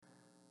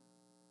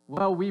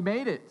Well, we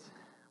made it,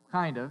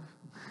 kind of.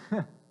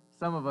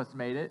 Some of us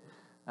made it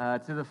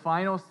to the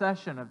final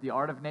session of the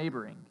Art of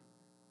Neighboring.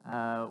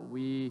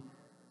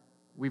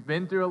 We've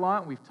been through a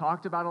lot. We've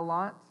talked about a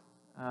lot.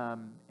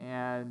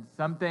 And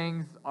some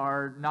things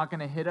are not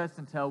going to hit us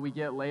until we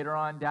get later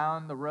on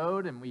down the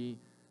road and we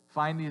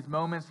find these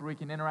moments where we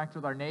can interact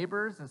with our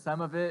neighbors. And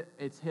some of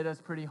it's hit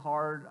us pretty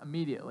hard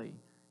immediately.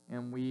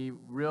 And we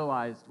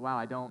realized, wow,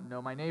 I don't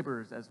know my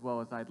neighbors as well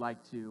as I'd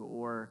like to,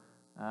 or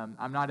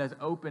I'm not as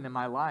open in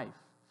my life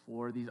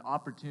for these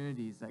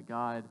opportunities that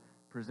God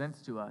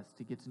presents to us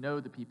to get to know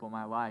the people in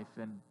my life.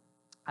 And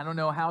I don't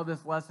know how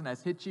this lesson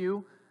has hit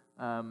you,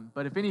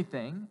 but if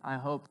anything, I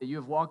hope that you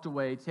have walked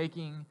away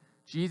taking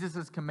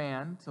Jesus'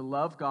 command to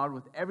love God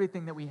with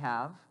everything that we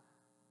have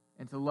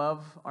and to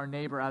love our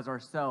neighbor as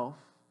ourselves,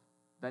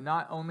 that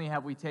not only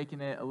have we taken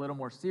it a little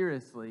more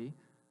seriously,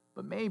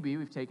 but maybe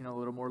we've taken it a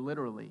little more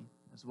literally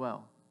as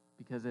well.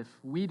 Because if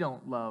we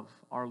don't love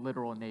our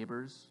literal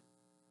neighbors,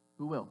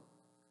 who will?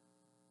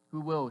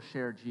 Who will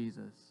share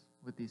Jesus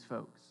with these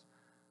folks?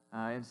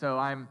 And so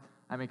I'm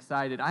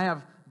excited. I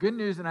have good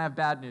news and I have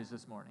bad news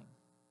this morning.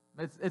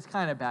 It's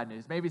kind of bad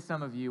news. Maybe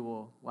some of you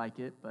will like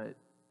it, but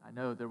I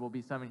know there will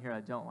be some in here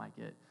that don't like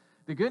it.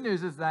 The good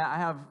news is that I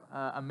have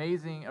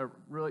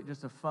really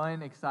just a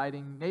fun,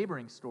 exciting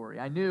neighboring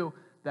story. I knew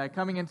that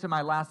coming into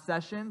my last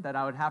session that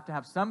I would have to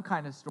have some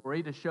kind of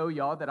story to show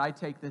y'all that I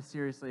take this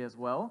seriously as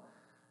well.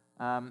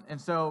 And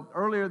so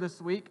earlier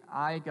this week,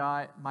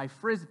 my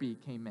Frisbee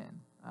came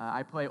in.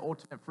 I play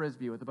Ultimate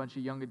Frisbee with a bunch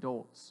of young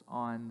adults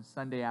on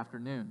Sunday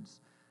afternoons.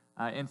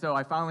 And so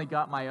I finally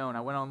got my own.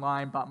 I went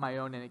online, bought my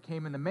own, and it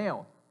came in the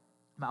mail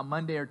about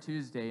Monday or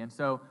Tuesday. And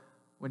so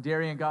when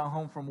Darian got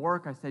home from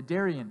work, I said,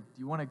 Darian, do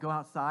you want to go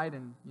outside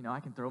and,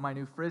 I can throw my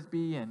new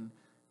Frisbee and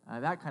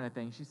that kind of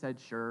thing. She said,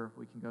 sure,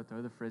 we can go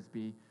throw the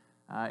Frisbee.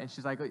 And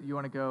she's like, you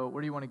want to go?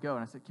 Where do you want to go?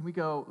 And I said,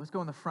 let's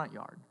go in the front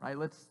yard, right?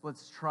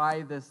 Let's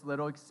try this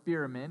little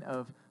experiment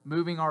of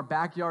moving our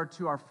backyard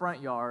to our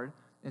front yard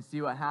and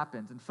see what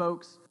happens. And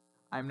folks,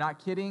 I'm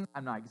not kidding.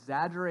 I'm not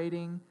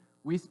exaggerating.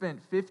 We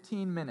spent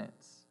 15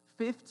 minutes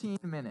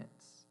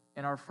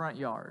in our front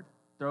yard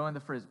throwing the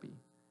Frisbee.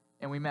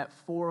 And we met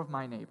 4 of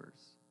my neighbors.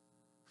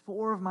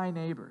 4 of my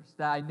neighbors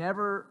that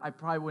I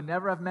probably would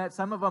never have met.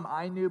 Some of them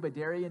I knew, but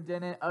Darian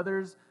didn't.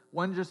 Others,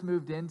 one just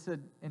moved into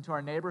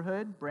our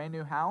neighborhood, brand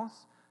new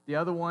house. The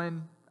other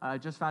one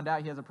just found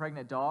out he has a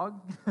pregnant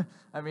dog.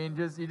 I mean,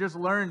 you just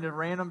learn the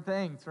random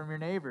things from your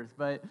neighbors.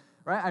 But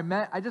right,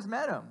 I just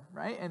met him,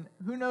 right? And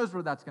who knows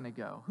where that's going to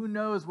go? Who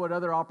knows what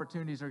other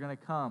opportunities are going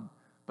to come?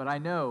 But I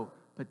know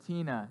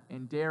Patina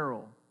and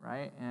Daryl,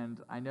 right?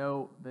 And I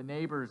know the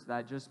neighbors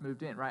that just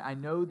moved in, right? I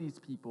know these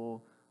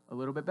people a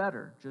little bit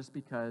better just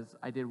because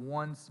I did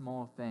one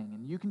small thing.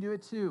 And you can do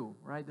it too,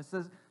 right? This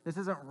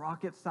isn't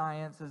rocket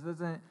science. This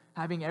isn't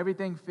having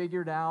everything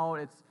figured out.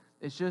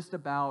 It's just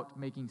about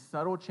making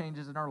subtle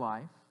changes in our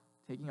life,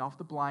 taking off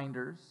the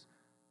blinders,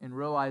 and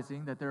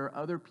realizing that there are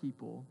other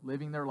people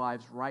living their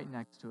lives right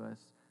next to us,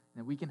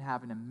 and that we can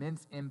have an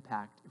immense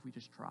impact if we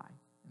just try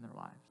in their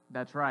lives.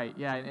 That's right,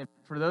 yeah. And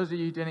for those of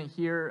you who didn't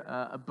hear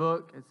a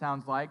book, it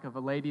sounds like, of a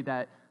lady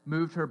that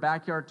moved her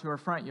backyard to her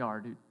front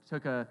yard, who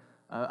took a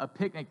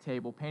picnic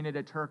table, painted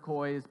it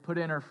turquoise, put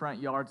it in her front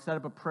yard, set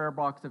up a prayer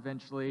box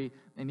eventually,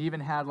 and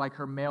even had like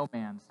her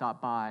mailman stop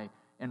by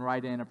and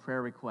write in a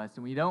prayer request.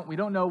 And we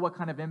don't know what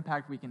kind of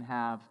impact we can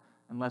have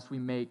unless we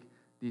make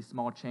these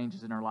small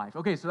changes in our life.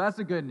 Okay, so that's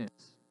the good news.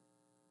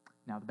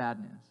 Now the bad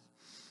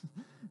news.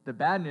 The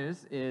bad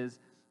news is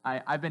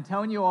I've been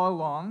telling you all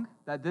along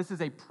that this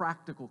is a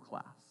practical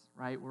class,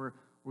 right? We're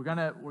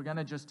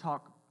gonna just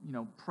talk,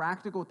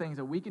 practical things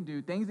that we can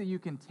do, things that you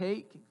can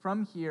take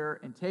from here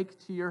and take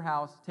to your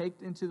house, take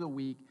into the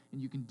week, and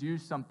you can do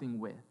something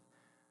with.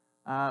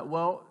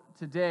 Well,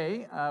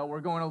 today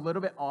we're going a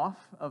little bit off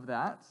of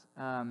that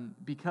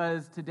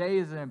because today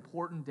is an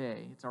important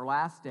day. It's our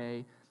last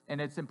day, and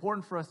it's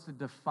important for us to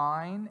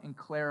define and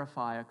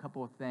clarify a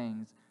couple of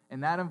things,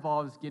 and that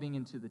involves getting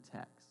into the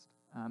text.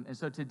 And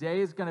so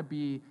today is going to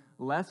be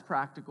less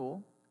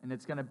practical, and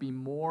it's going to be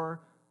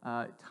more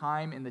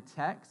time in the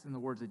text, in the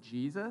words of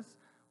Jesus,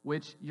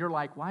 which you're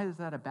like, why is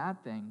that a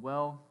bad thing?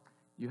 Well,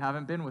 you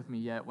haven't been with me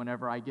yet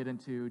whenever I get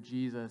into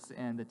Jesus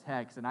and the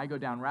text, and I go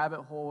down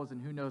rabbit holes,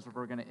 and who knows where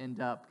we're going to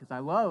end up, because I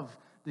love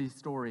these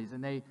stories,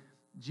 and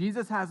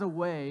Jesus has a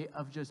way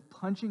of just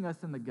punching us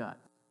in the gut.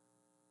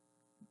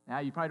 Now,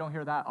 you probably don't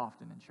hear that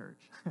often in church,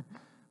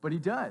 but he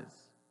does,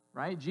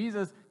 right?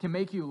 Jesus can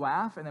make you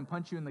laugh and then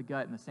punch you in the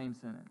gut in the same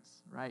sentence,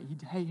 right?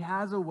 He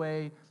has a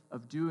way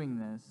of doing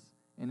this,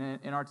 and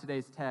in our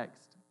today's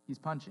text, he's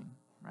punching,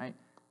 right?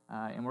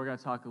 And we're going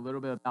to talk a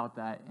little bit about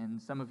that,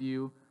 and some of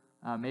you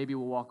maybe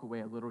will walk away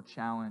a little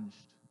challenged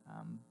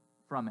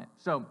from it.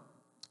 So,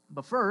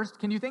 but first,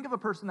 can you think of a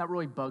person that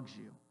really bugs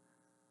you?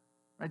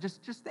 Right?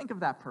 Just think of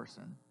that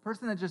person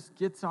that just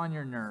gets on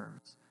your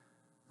nerves,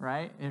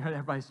 right?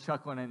 Everybody's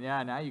chuckling, and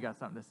yeah, now you got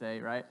something to say,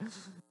 right?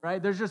 Right?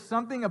 There's just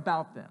something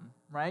about them,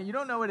 right? You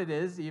don't know what it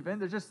is even.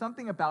 There's just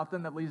something about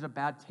them that leaves a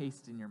bad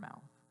taste in your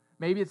mouth.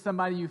 Maybe it's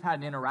somebody you've had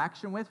an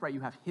interaction with, right?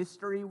 You have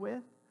history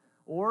with.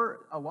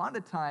 Or a lot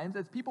of times,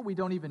 it's people we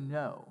don't even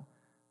know,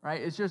 right?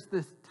 It's just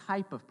this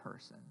type of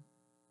person,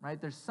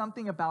 right? There's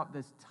something about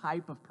this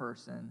type of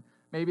person.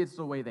 Maybe it's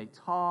the way they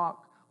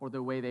talk or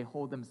the way they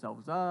hold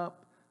themselves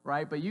up,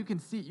 right? But you can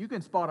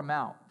spot them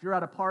out. If you're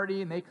at a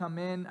party and they come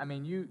in, I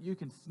mean, you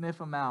can sniff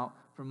them out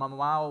from a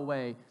mile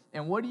away.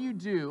 And what do you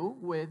do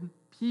with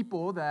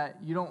people that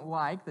you don't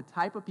like, the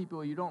type of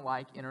people you don't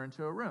like enter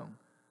into a room?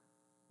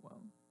 Well,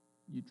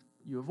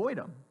 you avoid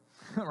them.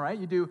 Right?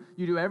 You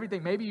do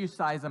everything. Maybe you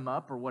size them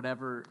up or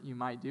whatever you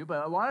might do,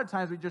 but a lot of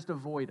times we just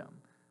avoid them,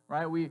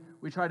 right? We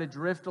try to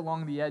drift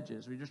along the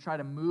edges. We just try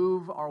to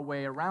move our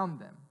way around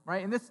them,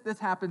 right? And this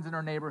happens in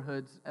our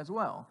neighborhoods as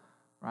well,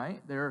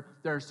 right? There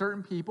are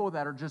certain people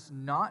that are just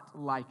not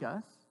like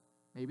us.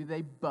 Maybe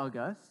they bug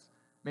us.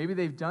 Maybe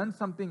they've done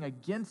something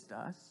against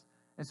us.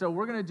 And so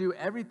we're going to do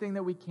everything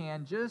that we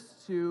can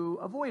just to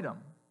avoid them,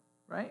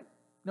 right?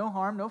 No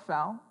harm, no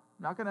foul.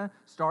 Not going to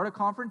start a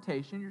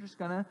confrontation. You're just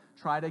going to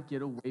try to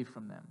get away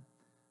from them,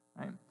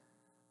 right?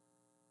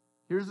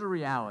 Here's the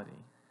reality,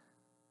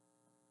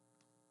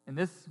 and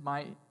this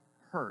might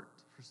hurt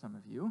for some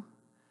of you,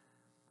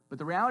 but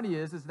the reality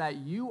is that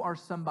you are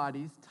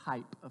somebody's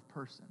type of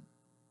person.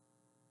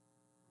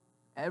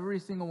 Every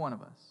single one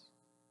of us,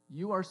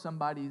 you are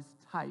somebody's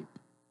type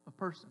of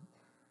person.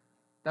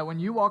 That when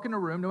you walk in a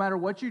room, no matter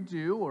what you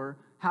do or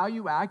how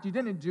you act, you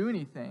didn't do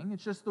anything.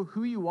 It's just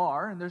who you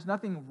are, and there's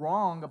nothing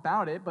wrong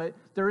about it, but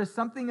there is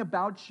something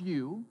about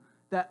you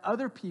that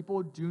other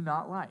people do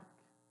not like.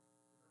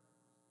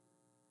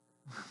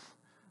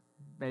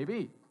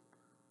 Maybe,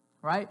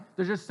 right?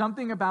 There's just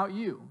something about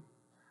you.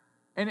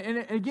 And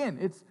again,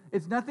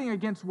 it's nothing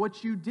against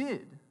what you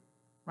did,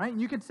 right? And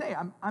you could say,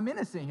 I'm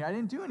innocent here. I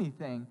didn't do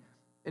anything.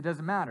 It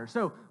doesn't matter.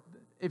 So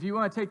if you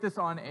want to take this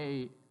on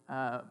a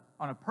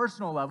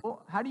personal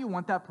level, how do you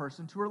want that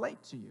person to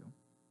relate to you?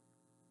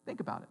 Think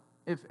about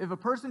it. If a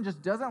person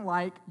just doesn't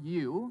like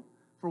you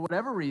for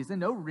whatever reason,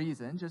 no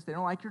reason, just they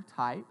don't like your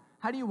type,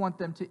 how do you want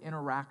them to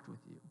interact with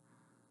you?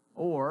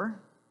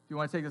 Or, if you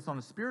want to take this on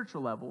a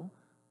spiritual level,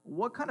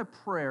 what kind of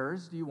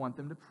prayers do you want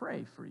them to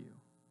pray for you?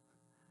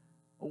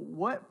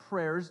 What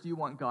prayers do you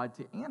want God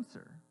to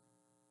answer?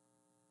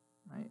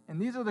 Right?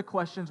 And these are the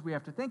questions we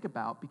have to think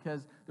about,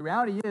 because the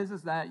reality is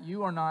that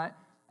you are not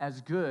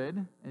as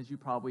good as you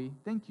probably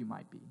think you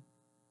might be.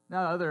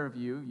 Now, other of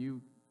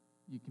you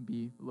can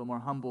be a little more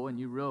humble and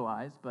you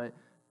realize, but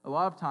a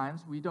lot of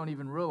times we don't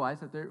even realize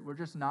that we're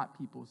just not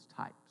people's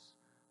types,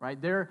 right?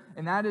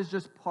 And that is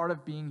just part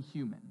of being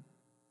human,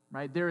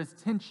 right? There is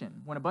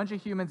tension. When a bunch of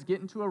humans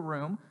get into a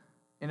room,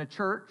 in a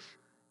church,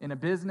 in a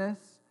business,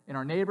 in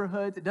our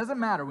neighborhoods, it doesn't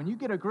matter. When you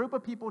get a group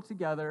of people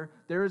together,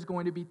 there is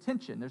going to be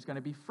tension. There's going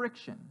to be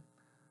friction.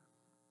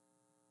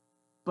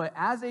 But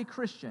as a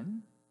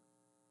Christian,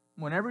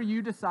 whenever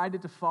you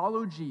decided to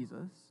follow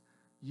Jesus,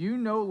 you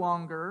no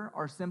longer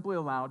are simply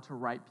allowed to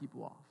write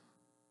people off.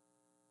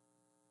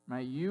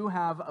 Right? You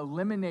have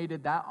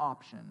eliminated that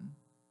option.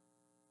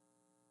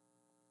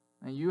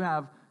 And you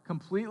have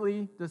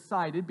completely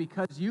decided,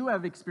 because you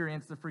have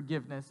experienced the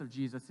forgiveness of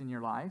Jesus in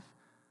your life,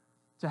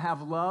 to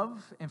have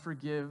love and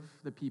forgive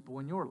the people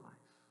in your life.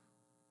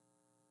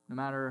 No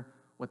matter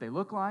what they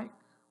look like,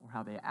 or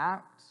how they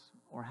act,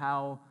 or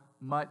how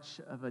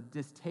much of a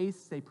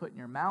distaste they put in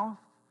your mouth,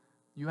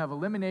 you have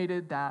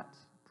eliminated that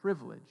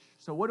privilege.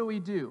 So what do we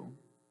do,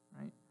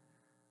 right?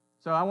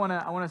 So I want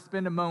to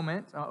spend a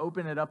moment, I'll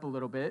open it up a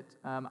little bit.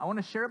 I want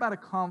to share about a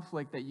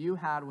conflict that you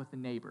had with a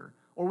neighbor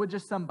or with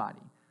just somebody.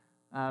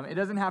 It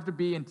doesn't have to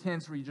be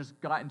intense where you just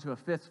got into a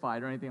fist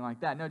fight or anything like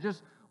that. No,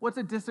 just what's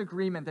a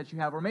disagreement that you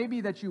have, or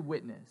maybe that you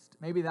witnessed.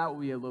 Maybe that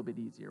will be a little bit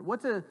easier.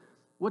 What's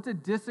a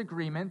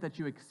disagreement that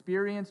you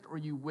experienced or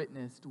you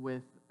witnessed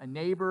with a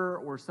neighbor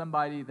or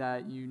somebody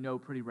that you know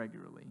pretty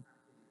regularly?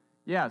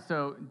 Yeah,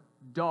 so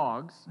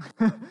dogs,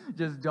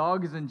 just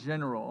dogs in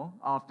general,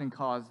 often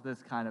cause this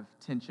kind of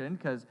tension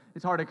because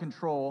it's hard to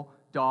control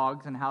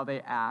dogs and how they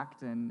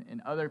act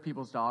and other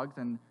people's dogs.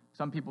 And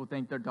some people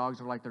think their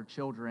dogs are like their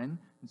children.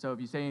 And so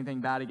if you say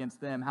anything bad against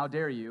them, how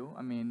dare you?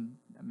 I mean,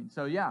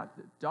 so yeah,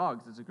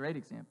 dogs is a great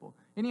example.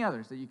 Any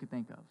others that you could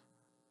think of?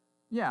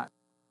 Yeah.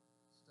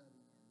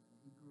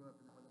 He grew up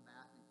with a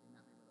bat and came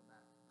at me with a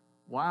bat.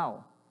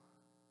 Wow.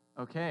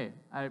 Okay.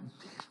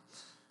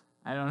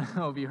 I don't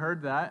know if you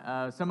heard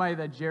that. Somebody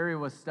that Jerry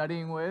was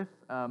studying with,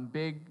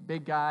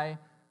 big guy,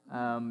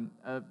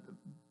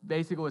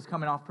 basically was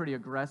coming off pretty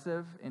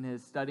aggressive in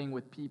his studying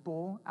with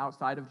people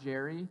outside of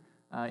Jerry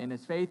in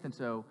his faith. And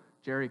so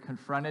Jerry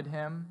confronted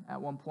him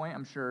at one point,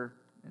 I'm sure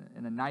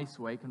in a nice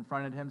way,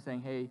 confronted him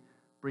saying, hey,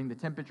 bring the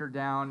temperature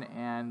down.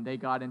 And they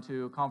got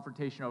into a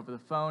confrontation over the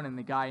phone, and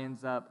the guy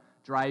ends up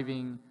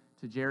driving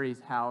to Jerry's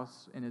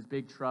house in his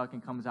big truck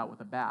and comes out with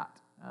a bat.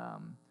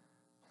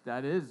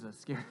 That is a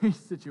scary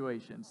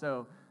situation.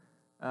 So,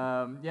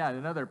 yeah,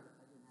 another.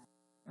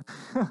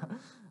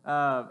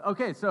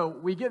 Okay, so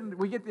we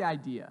get the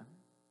idea.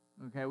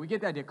 Okay, we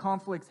get the idea.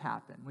 Conflicts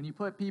happen. When you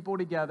put people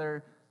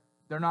together,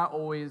 they're not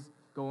always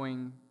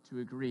going to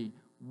agree.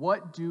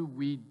 What do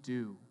we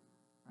do?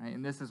 right?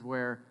 And this is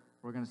where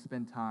we're going to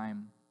spend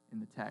time in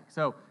the text.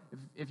 So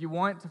if you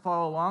want to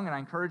follow along, and I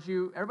encourage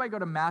you, everybody go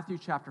to Matthew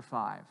chapter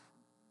 5.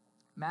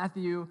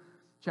 Matthew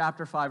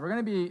chapter 5. We're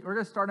going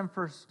to start in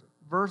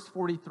verse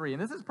 43.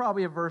 And this is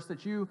probably a verse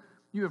that you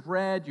have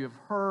read, you have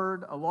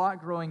heard a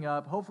lot growing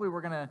up. Hopefully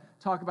we're going to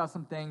talk about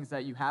some things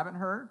that you haven't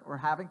heard or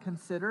haven't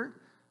considered.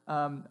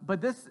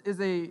 But this is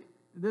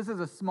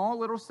a small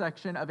little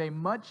section of a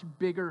much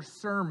bigger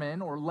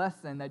sermon or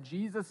lesson that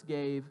Jesus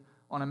gave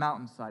on a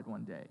mountainside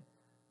one day.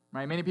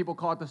 Right? Many people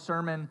call it the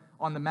Sermon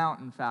on the Mount,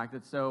 in fact.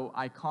 It's so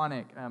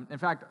iconic. In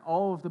fact,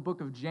 all of the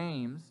book of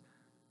James,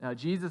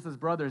 Jesus'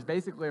 brother, is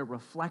basically a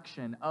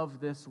reflection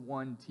of this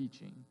one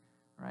teaching,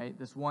 right?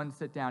 This one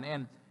sit down.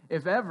 And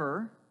if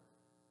ever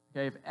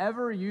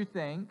you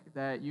think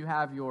that you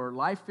have your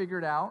life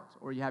figured out,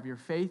 or you have your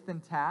faith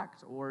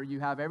intact, or you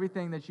have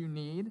everything that you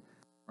need,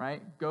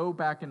 right, go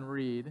back and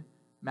read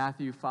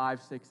Matthew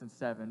 5, 6, and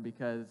 7,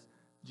 because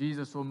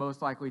Jesus will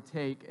most likely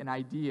take an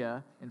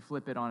idea and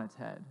flip it on its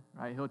head,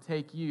 right? He'll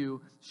take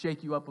you,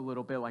 shake you up a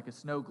little bit like a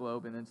snow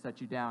globe, and then set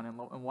you down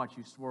and watch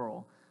you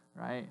swirl,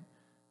 right?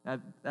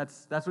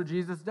 That's what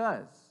Jesus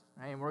does,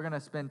 right? And we're going to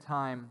spend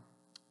time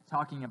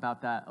talking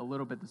about that a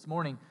little bit this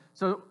morning.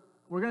 So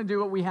we're going to do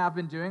what we have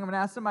been doing. I'm going to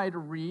ask somebody to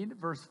read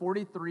verse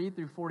 43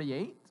 through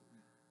 48,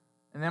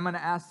 and then I'm going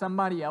to ask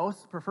somebody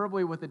else,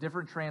 preferably with a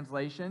different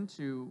translation,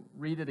 to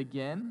read it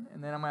again,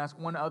 and then I'm going to ask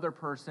one other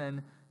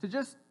person to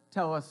just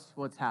tell us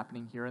what's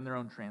happening here in their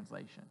own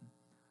translation.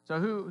 So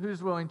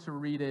who's willing to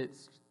read it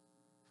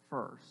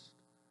first?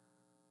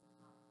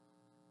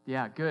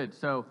 Yeah, good.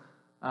 So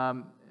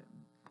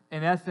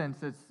in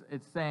essence,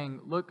 it's saying,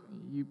 look,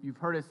 you've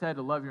heard it said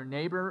to love your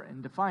neighbor,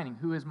 and defining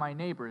who is my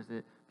neighbor. Is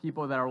it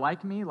people that are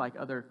like me, like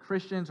other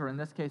Christians, or in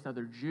this case,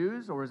 other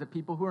Jews, or is it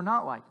people who are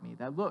not like me,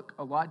 that look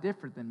a lot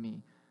different than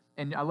me?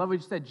 And I love what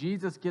you said,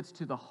 Jesus gets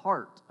to the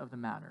heart of the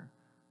matter,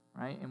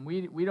 right? And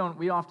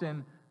we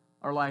often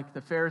are like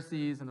the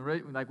Pharisees, and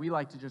we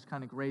like to just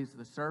kind of graze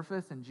the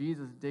surface, and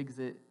Jesus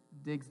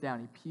digs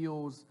down. He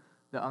peels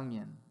the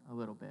onion a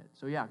little bit.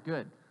 So yeah,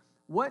 good.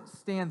 What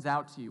stands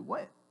out to you?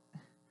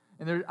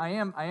 And I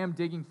am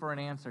digging for an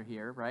answer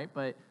here, right?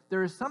 But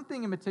there is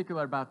something in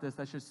particular about this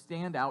that should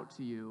stand out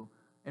to you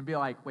and be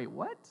like, wait,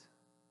 what?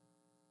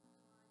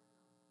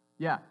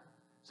 Yeah.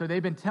 So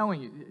they've been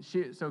telling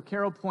you. So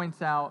Carol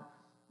points out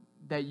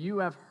that you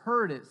have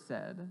heard it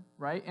said,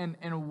 right?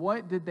 And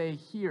what did they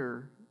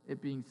hear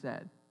it being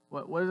said?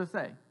 What does it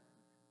say?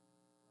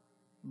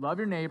 Love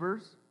your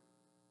neighbors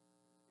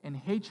and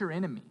hate your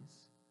enemies.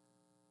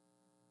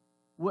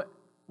 What?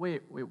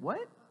 Wait,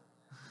 what?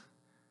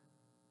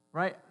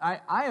 Right?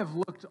 I have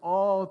looked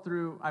all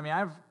through, I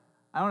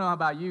don't know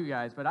about you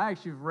guys, but I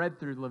actually have read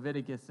through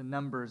Leviticus and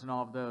Numbers and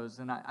all of those.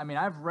 And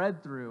I've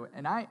read through,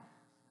 and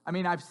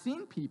I've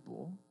seen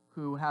people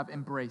who have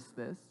embraced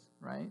this,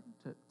 right?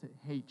 To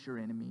hate your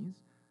enemies.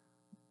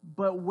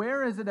 But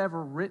where is it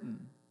ever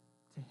written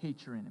to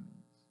hate your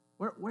enemies?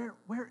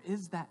 Where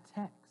is that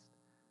text?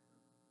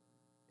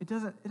 It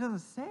doesn't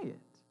say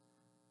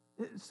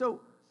it.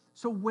 So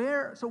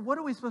what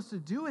are we supposed to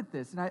do with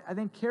this? And I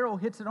think Carol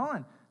hits it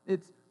on.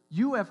 It's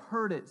you have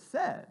heard it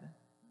said,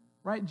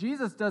 right?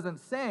 Jesus doesn't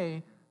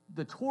say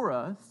the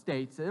Torah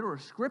states it, or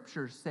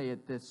scriptures say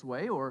it this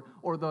way, or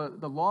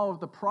the law of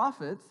the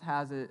prophets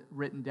has it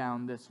written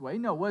down this way.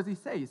 No, what does he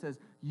say? He says,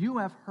 you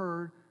have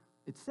heard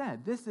it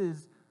said. This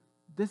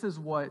is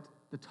what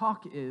the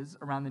talk is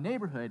around the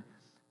neighborhood.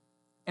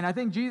 And I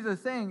think Jesus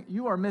is saying,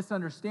 you are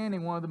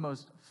misunderstanding one of the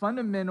most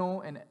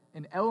fundamental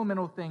and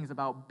elemental things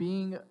about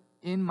being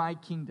in my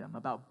kingdom,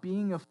 about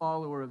being a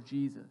follower of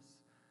Jesus.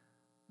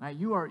 Right?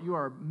 You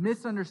are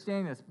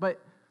misunderstanding this. But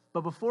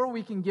before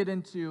we can get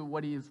into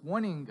what he is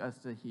wanting us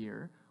to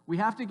hear, we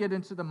have to get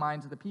into the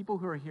minds of the people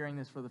who are hearing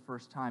this for the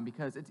first time,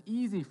 because it's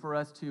easy for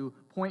us to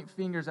point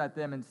fingers at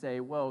them and say,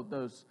 well,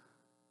 those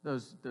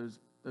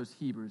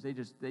Hebrews,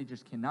 they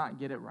just cannot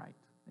get it right.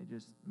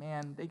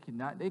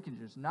 They can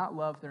just not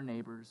love their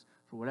neighbors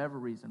for whatever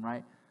reason,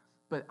 right?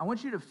 But I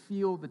want you to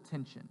feel the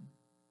tension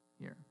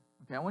here.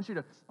 Okay, I want you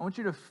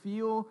to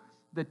feel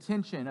the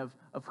tension of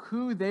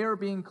who they are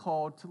being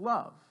called to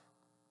love.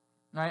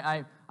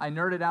 I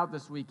nerded out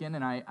this weekend,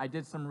 and I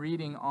did some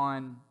reading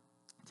on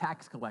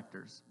tax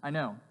collectors. I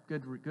know,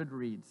 good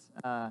reads,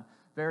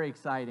 very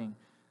exciting.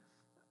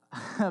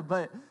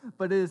 but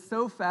it is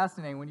so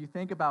fascinating when you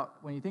think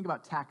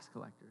about tax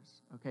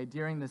collectors, okay,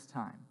 during this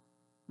time,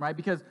 right?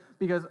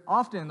 Because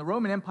often the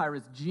Roman Empire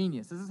is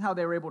genius. This is how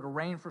they were able to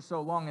reign for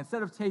so long.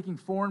 Instead of taking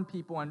foreign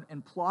people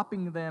and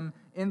plopping them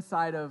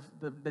inside of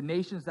the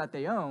nations that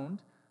they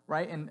owned,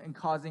 right, and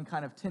causing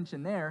kind of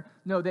tension there,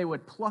 no, they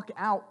would pluck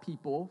out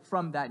people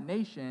from that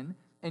nation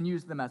and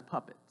use them as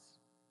puppets,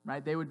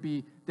 right? They would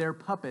be their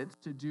puppets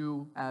to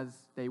do as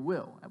they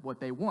will, what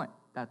they want.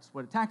 That's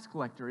what a tax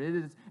collector is.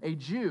 It is a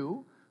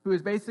Jew who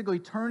is basically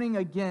turning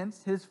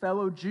against his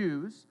fellow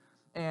Jews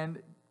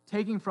and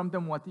taking from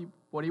them what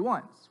he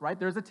wants, right?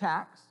 There's a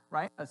tax,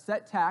 right? A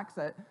set tax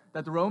that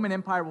the Roman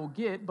Empire will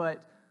get,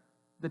 but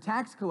the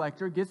tax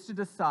collector gets to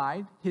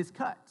decide his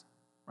cut,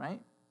 right?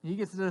 He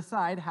gets to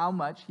decide how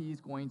much he's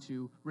going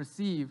to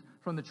receive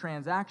from the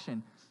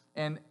transaction.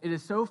 And it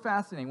is so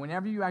fascinating.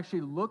 Whenever you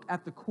actually look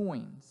at the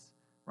coins,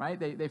 right?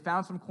 They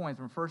found some coins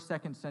from 1st,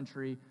 2nd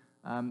century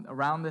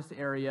around this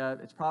area.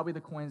 It's probably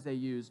the coins they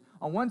used.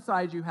 On one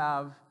side, you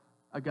have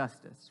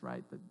Augustus,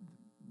 right?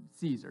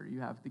 Caesar.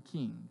 You have the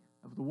king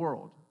of the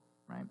world,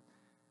 right?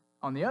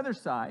 On the other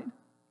side,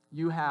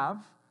 you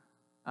have,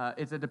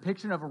 it's a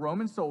depiction of a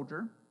Roman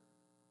soldier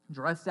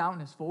dressed out in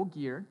his full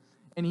gear,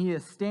 and he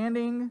is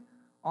standing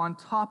on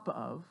top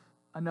of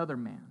another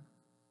man.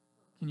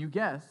 Can you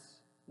guess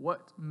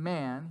what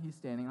man he's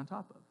standing on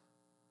top of?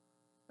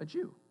 A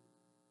Jew.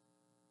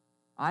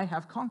 I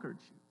have conquered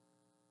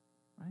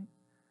you, right?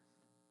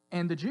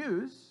 And the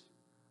Jews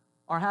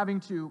are having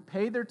to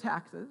pay their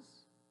taxes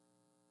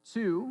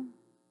to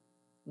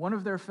one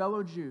of their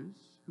fellow Jews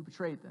who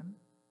betrayed them.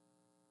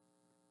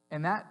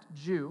 And that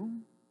Jew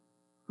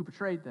who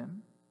betrayed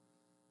them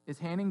is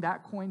handing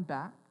that coin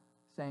back,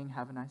 saying,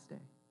 "Have a nice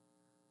day."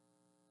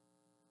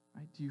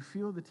 Right? Do you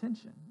feel the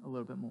tension a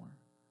little bit more?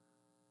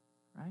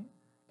 Right?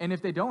 And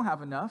if they don't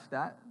have enough,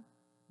 that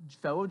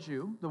fellow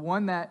Jew, the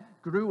one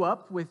that grew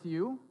up with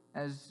you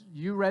as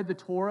you read the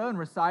Torah and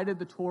recited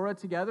the Torah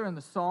together and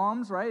the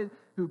Psalms, right,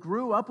 who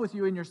grew up with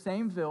you in your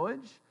same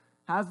village,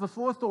 has the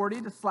full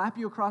authority to slap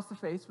you across the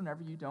face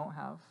whenever you don't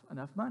have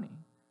enough money,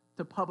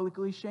 to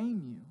publicly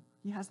shame you.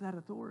 He has that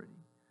authority.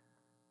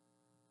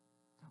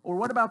 Or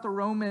what about the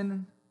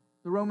Roman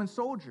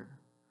soldier,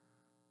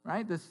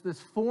 right?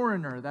 This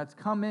foreigner that's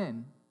come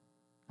in.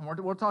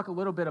 And we'll talk a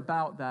little bit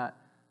about that,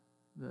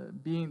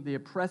 the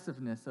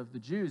oppressiveness of the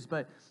Jews.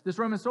 But this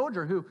Roman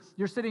soldier who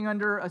you're sitting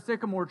under a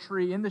sycamore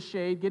tree in the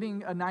shade,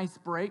 getting a nice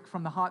break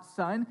from the hot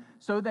sun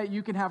so that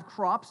you can have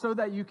crops, so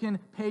that you can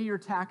pay your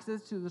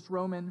taxes to this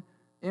Roman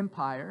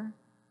Empire.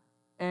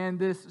 And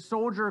this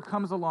soldier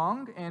comes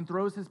along and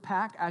throws his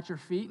pack at your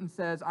feet and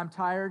says, "I'm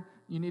tired.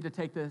 You need to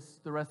take this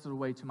the rest of the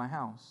way to my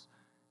house."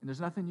 And there's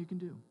nothing you can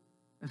do.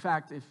 In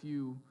fact, if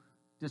you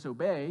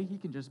disobey, he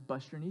can just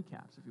bust your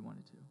kneecaps if he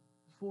wanted to.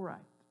 It's full right.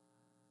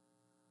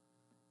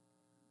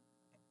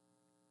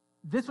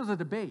 This was a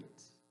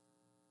debate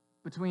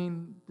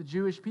between the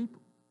Jewish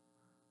people.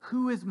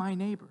 Who is my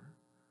neighbor?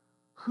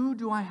 Who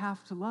do I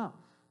have to love?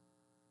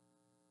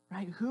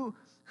 Right? Who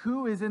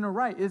is in the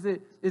right? Is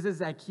it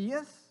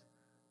Zacchaeus?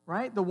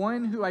 Right? The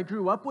one who I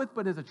grew up with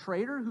but is a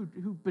traitor,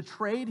 who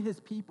betrayed his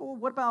people?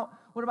 What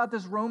about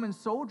this Roman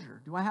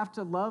soldier? Do I have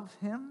to love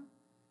him?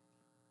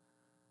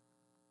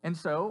 And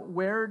so,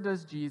 where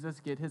does Jesus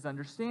get his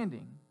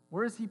understanding?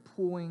 Where is he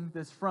pulling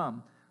this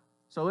from?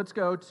 So let's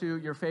go to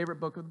your favorite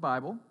book of the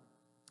Bible,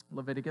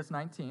 Leviticus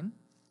 19.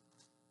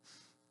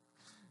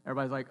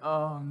 Everybody's like,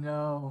 "Oh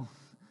no,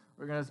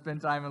 we're going to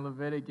spend time in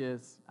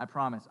Leviticus." I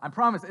promise.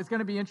 It's going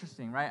to be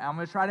interesting, right? I'm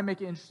going to try to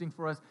make it interesting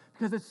for us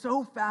because it's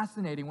so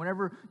fascinating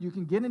whenever you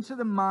can get into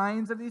the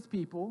minds of these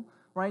people,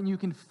 right? And you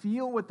can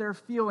feel what they're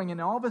feeling,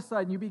 and all of a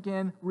sudden you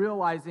begin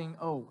realizing,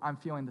 "Oh, I'm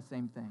feeling the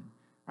same thing."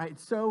 Right?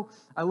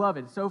 I love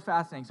it. It's so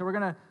fascinating. So we're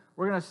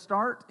gonna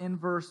start in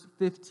verse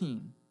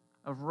 15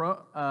 of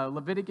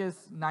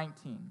Leviticus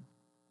 19.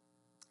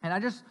 And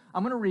I'm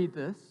going to read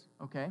this,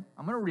 okay?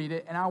 I'm going to read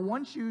it, and I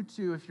want you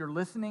to, if you're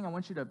listening, I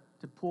want you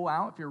to pull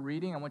out. If you're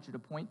reading, I want you to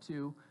point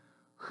to,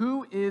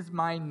 who is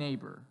my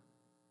neighbor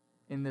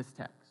in this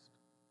text?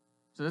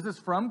 So this is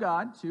from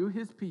God to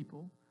his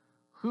people.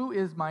 Who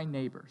is my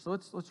neighbor? So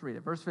let's read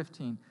it. Verse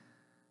 15.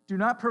 Do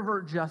not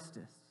pervert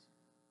justice.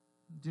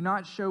 Do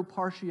not show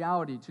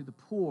partiality to the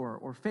poor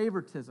or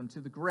favoritism to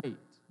the great,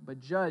 but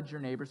judge your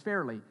neighbors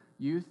fairly.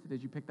 Youth,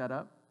 did you pick that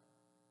up?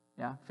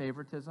 Yeah,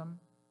 favoritism.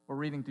 We're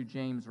reading through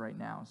James right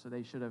now, so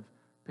they should have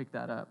picked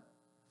that up.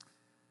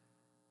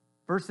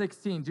 Verse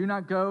 16, do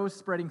not go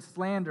spreading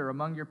slander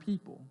among your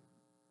people.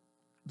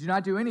 Do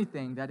not do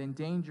anything that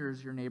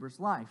endangers your neighbor's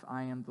life.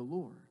 I am the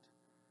Lord.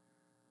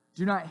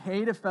 Do not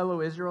hate a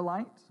fellow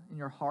Israelite in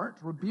your heart.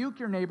 Rebuke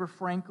your neighbor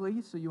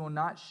frankly, so you will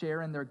not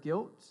share in their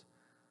guilt.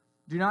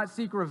 Do not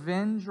seek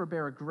revenge or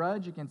bear a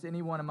grudge against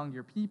anyone among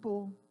your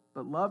people,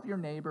 but love your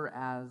neighbor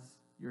as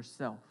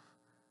yourself.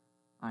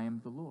 I am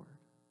the Lord.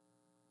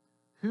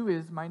 Who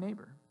is my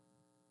neighbor?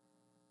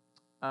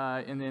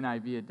 In the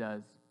NIV it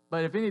does.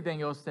 But if anything,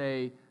 it'll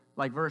say,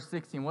 like verse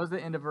 16. What does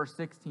the end of verse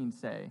 16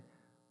 say?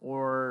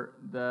 Or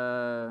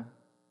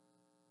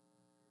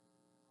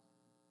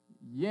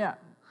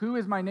who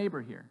is my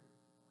neighbor here?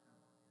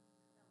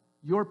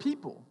 Your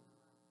people,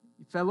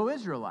 fellow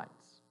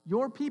Israelites,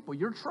 your people,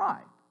 your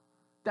tribe.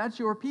 That's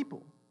your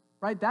people,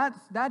 right?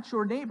 That's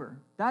your neighbor.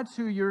 That's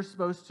who you're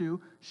supposed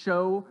to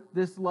show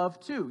this love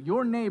to.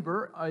 Your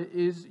neighbor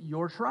is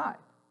your tribe.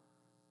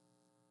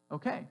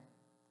 Okay.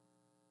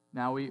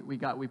 Now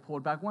we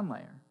pulled back one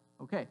layer.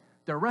 Okay.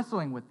 They're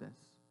wrestling with this.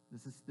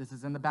 This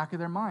is in the back of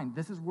their mind.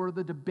 This is where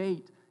the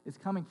debate is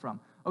coming from.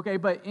 Okay,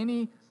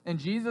 and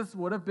Jesus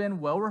would have been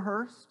well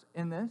rehearsed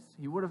in this.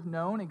 He would have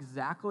known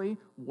exactly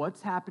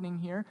what's happening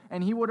here,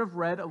 and he would have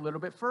read a little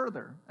bit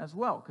further as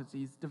well, because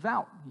he's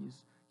devout.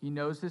 He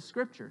knows his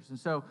scriptures. And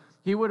so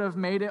he would have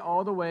made it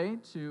all the way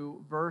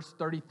to verse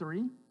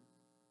 33.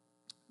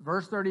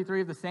 Verse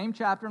 33 of the same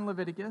chapter in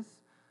Leviticus,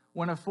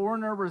 when a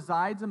foreigner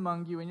resides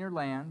among you in your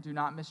land, do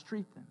not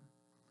mistreat them.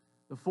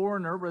 The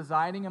foreigner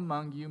residing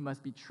among you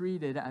must be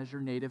treated as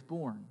your native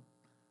born.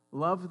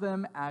 Love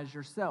them as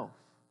yourself,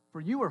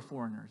 for you are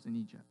foreigners in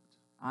Egypt.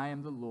 I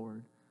am the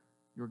Lord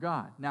your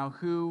God. Now,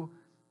 who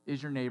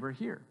is your neighbor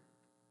here?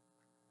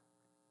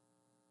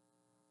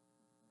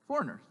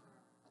 Foreigners.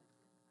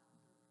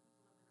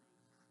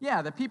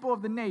 Yeah, the people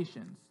of the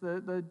nations,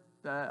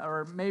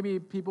 or maybe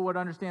people would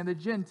understand the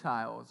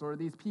Gentiles, or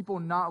these people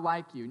not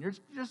like you. And you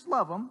just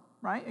love them,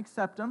 right?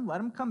 Accept them, let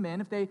them come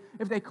in. If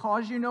they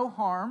cause you no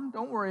harm,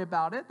 don't worry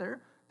about it.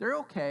 They're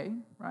okay,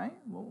 right?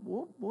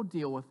 We'll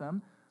deal with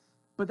them.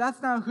 But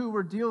that's not who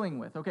we're dealing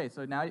with. Okay,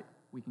 so now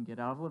we can get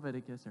out of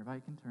Leviticus.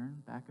 Everybody can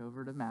turn back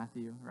over to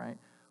Matthew, right?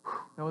 Whew,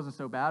 that wasn't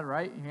so bad,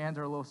 right? Your hands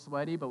are a little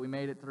sweaty, but we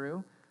made it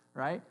through,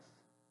 right?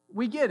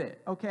 We get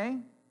it, okay?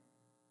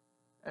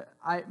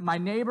 My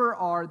neighbor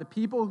are the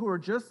people who are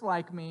just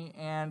like me,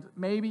 and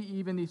maybe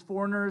even these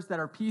foreigners that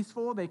are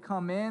peaceful. They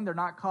come in, they're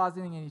not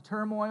causing any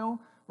turmoil,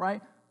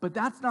 right? But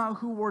that's not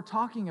who we're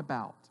talking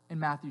about in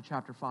Matthew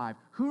chapter 5.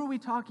 Who are we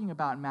talking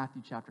about in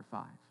Matthew chapter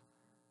 5?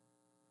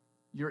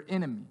 Your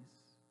enemies.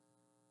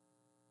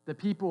 The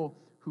people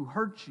who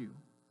hurt you.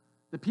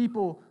 The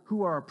people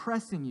who are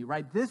oppressing you,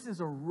 right? This is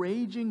a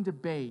raging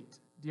debate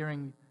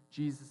during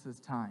Jesus'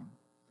 time.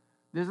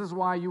 This is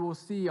why you will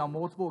see on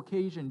multiple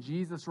occasions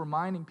Jesus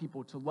reminding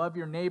people to love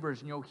your neighbors,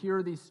 and you'll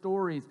hear these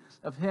stories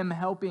of him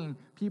helping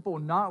people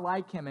not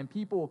like him and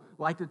people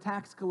like the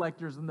tax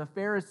collectors and the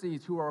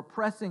Pharisees who are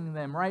oppressing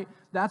them, right?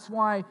 That's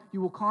why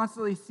you will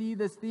constantly see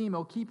this theme.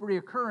 It'll keep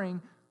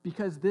reoccurring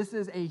because this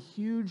is a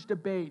huge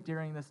debate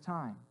during this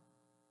time,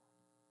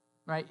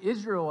 right?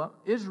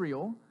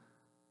 Israel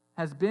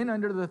has been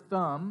under the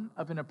thumb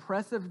of an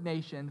oppressive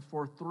nation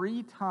for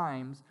 3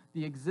 times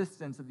the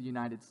existence of the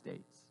United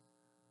States.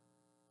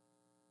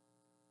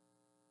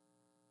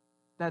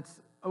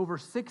 That's over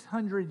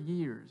 600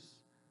 years.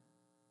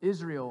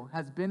 Israel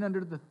has been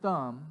under the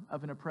thumb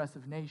of an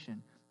oppressive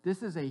nation.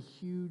 This is a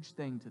huge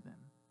thing to them.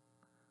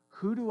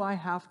 Who do I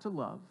have to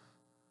love,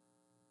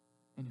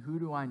 and who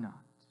do I not?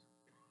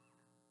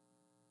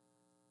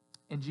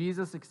 And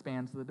Jesus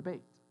expands the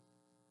debate.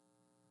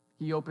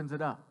 He opens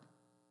it up.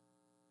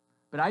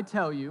 But I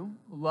tell you,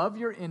 love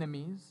your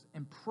enemies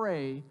and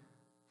pray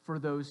for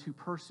those who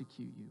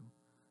persecute you,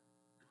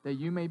 that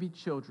you may be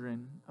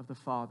children of the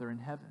Father in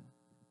heaven.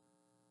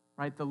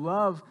 Right? The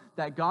love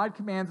that God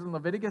commands in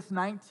Leviticus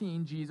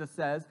 19, Jesus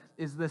says,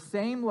 is the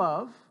same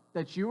love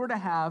that you are to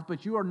have,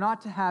 but you are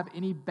not to have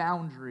any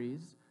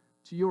boundaries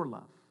to your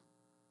love.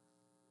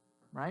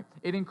 Right?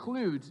 It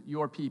includes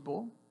your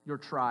people, your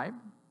tribe,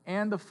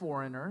 and the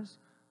foreigners.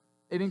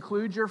 It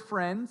includes your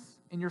friends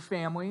and your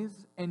families,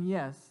 and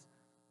yes,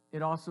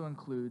 it also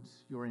includes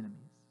your enemies.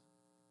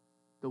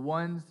 The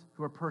ones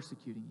who are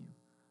persecuting you,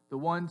 the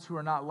ones who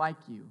are not like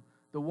you,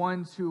 the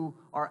ones who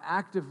are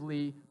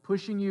actively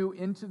pushing you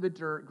into the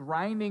dirt,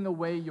 grinding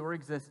away your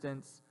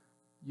existence,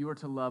 you are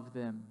to love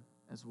them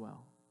as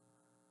well.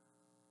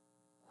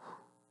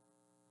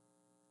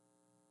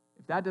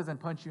 If that doesn't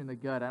punch you in the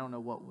gut, I don't know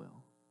what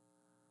will.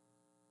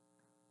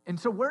 And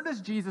so where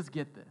does Jesus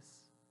get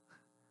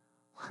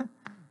this?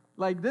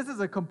 Like, this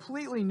is a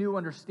completely new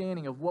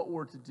understanding of what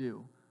we're to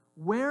do.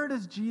 Where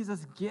does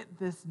Jesus get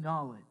this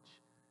knowledge?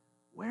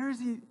 Where is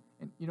he?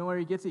 And you know where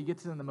he gets it? He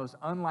gets it in the most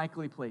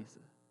unlikely places.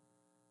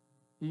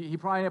 He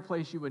probably in a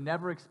place you would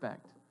never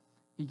expect.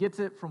 He gets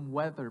it from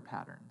weather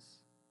patterns.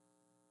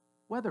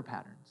 Weather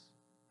patterns.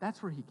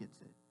 That's where he gets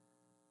it.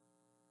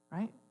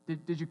 Right?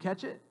 Did you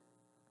catch it?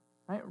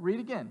 Right? Read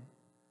again.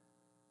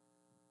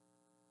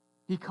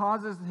 He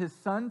causes his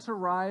sun to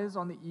rise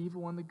on the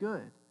evil and the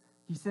good.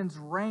 He sends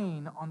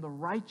rain on the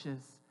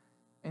righteous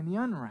and the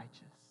unrighteous.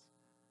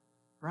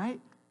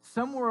 Right?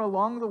 Somewhere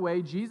along the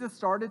way, Jesus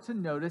started to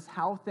notice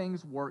how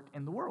things work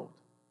in the world.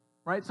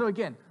 Right? So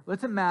again,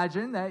 let's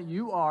imagine that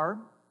you are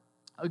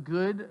a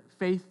good,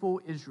 faithful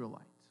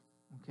Israelite.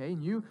 Okay?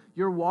 And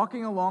you're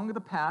walking along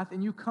the path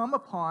and you come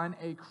upon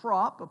a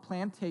crop, a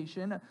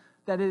plantation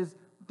that is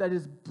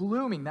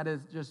blooming, that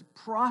is just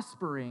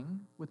prospering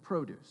with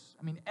produce.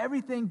 I mean,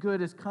 everything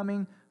good is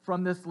coming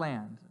from this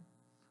land.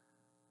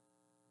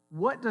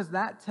 What does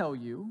that tell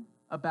you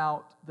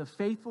about the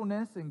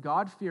faithfulness and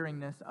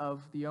God-fearingness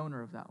of the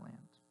owner of that land?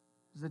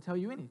 Does it tell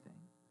you anything?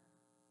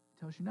 It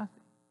tells you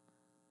nothing.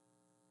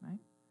 Right?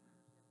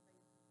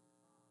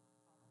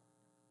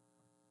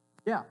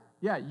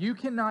 Yeah. You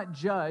cannot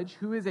judge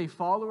who is a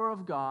follower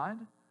of God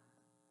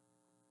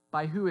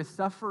by who is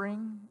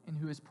suffering and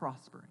who is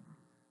prospering.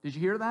 Did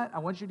you hear that? I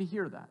want you to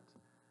hear that.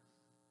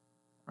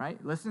 Right?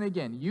 Listen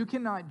again. You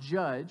cannot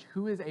judge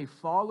who is a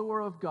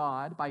follower of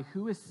God by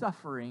who is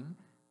suffering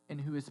and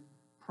who is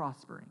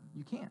prospering.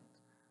 You can't.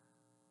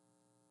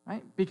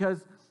 Right?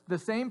 Because the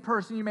same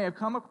person, you may have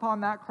come upon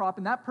that crop,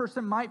 and that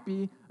person might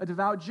be a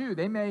devout Jew.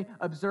 They may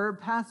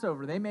observe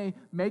Passover. They may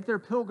make their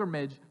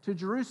pilgrimage to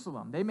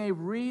Jerusalem. They may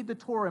read the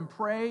Torah and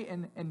pray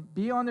and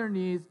be on their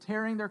knees,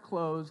 tearing their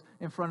clothes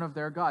in front of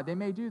their God. They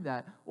may do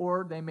that,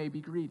 or they may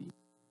be greedy.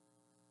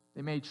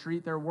 They may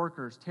treat their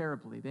workers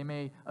terribly. They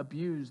may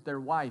abuse their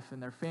wife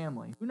and their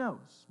family. Who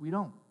knows? We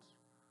don't.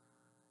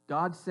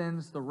 God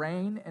sends the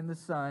rain and the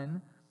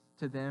sun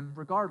to them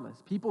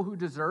regardless. People who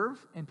deserve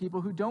and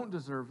people who don't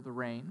deserve the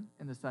rain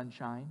and the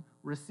sunshine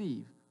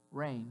receive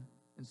rain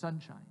and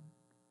sunshine.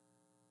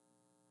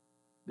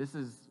 This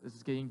is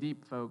getting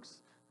deep, folks,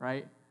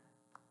 right?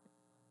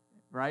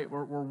 Right?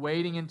 We're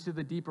wading into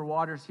the deeper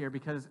waters here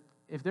because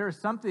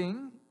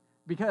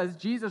because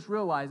Jesus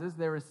realizes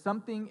there is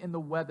something in the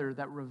weather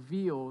that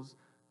reveals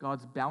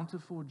God's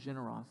bountiful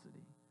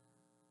generosity.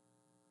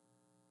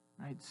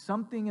 Right?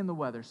 Something in the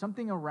weather,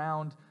 something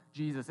around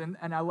Jesus. And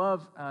I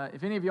love,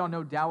 if any of y'all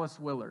know Dallas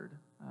Willard,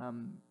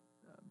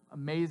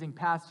 amazing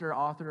pastor,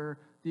 author,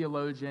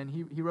 theologian.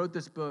 He wrote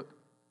this book,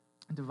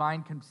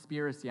 Divine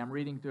Conspiracy. I'm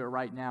reading through it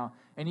right now.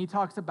 And he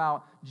talks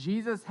about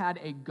Jesus had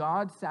a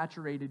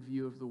God-saturated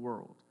view of the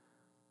world.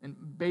 And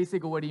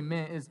basically what he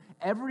meant is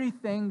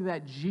everything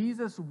that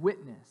Jesus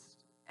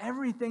witnessed,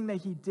 everything that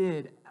he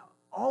did,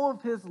 all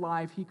of his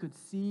life, he could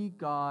see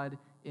God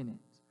in it.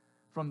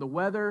 From the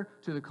weather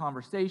to the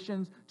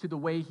conversations to the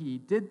way he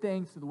did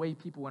things to the way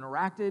people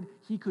interacted,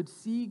 he could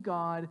see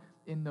God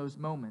in those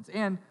moments.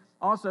 And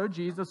also,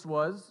 Jesus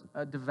was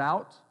a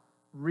devout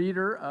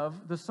reader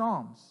of the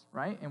Psalms,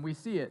 right? And we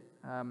see it.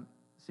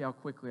 See how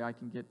quickly I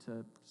can get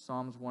to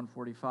Psalms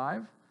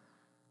 145. If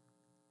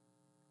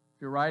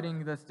you're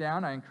writing this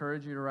down, I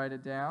encourage you to write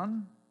it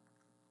down.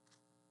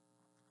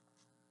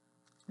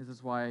 This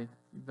is why you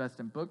invest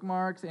in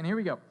bookmarks. And here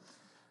we go.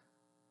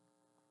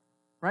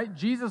 Right?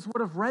 Jesus would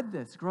have read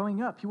this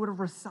growing up. He would have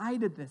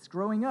recited this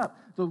growing up.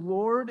 The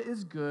Lord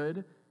is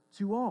good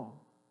to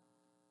all.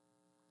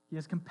 He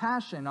has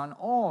compassion on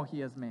all he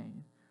has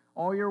made.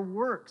 All your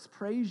works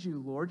praise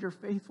you, Lord. Your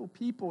faithful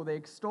people, they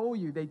extol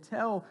you. They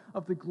tell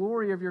of the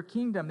glory of your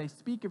kingdom. They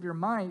speak of your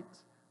might.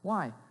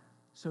 Why?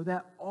 So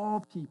that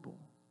all people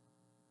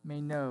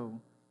may know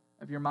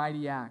of your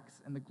mighty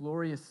acts and the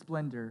glorious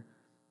splendor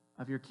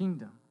of your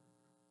kingdom.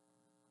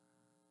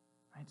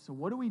 Right? So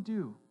what do we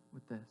do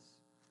with this?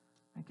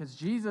 Because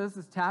Jesus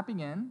is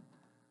tapping in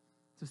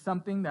to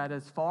something that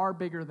is far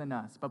bigger than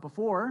us. But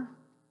before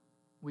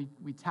we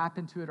tap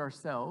into it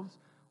ourselves,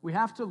 we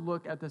have to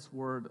look at this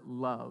word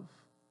love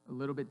a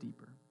little bit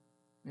deeper.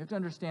 We have to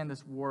understand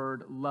this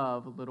word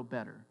love a little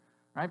better,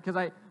 right?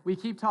 Because we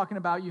keep talking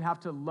about you have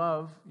to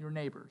love your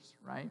neighbors,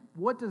 right?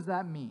 What does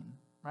that mean,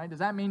 right? Does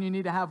that mean you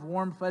need to have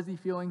warm, fuzzy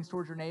feelings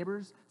towards your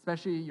neighbors,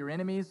 especially your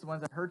enemies, the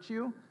ones that hurt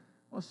you?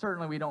 Well,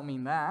 certainly we don't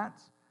mean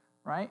that,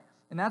 right?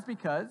 And that's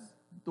because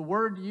the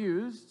word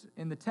used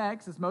in the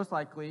text is most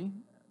likely,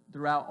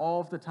 throughout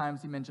all of the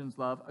times he mentions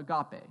love,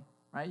 agape,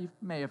 right? You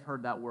may have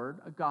heard that word,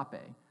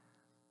 agape.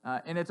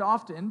 And it's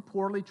often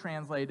poorly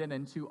translated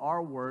into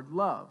our word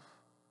love.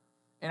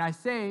 And I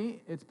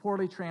say it's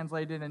poorly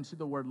translated into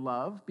the word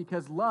love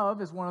because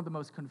love is one of the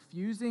most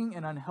confusing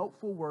and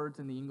unhelpful words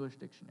in the English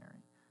dictionary.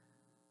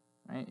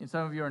 Right? And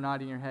some of you are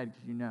nodding your head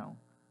because you know,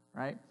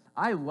 right?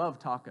 I love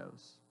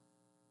tacos.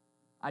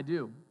 I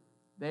do.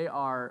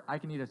 I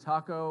can eat a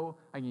taco,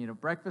 I can eat a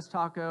breakfast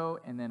taco,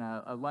 and then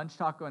a lunch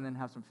taco, and then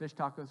have some fish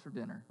tacos for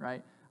dinner,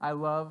 right? I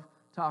love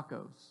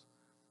tacos,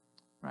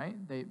 right?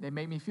 They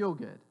make me feel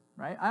good,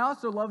 right? I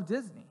also love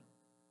Disney,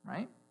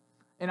 right?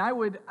 And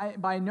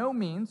by no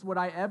means would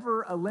I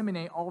ever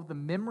eliminate all of the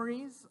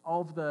memories,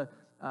 all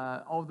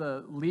of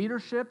the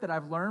leadership that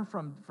I've learned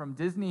from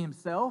Disney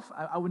himself.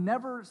 I would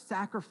never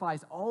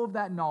sacrifice all of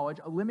that knowledge,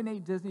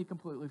 eliminate Disney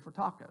completely for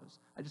tacos.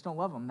 I just don't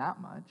love them that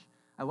much.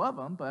 I love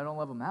them, but I don't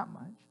love them that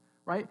much,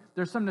 right?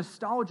 There's some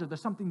nostalgia. There's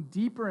something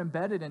deeper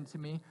embedded into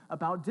me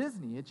about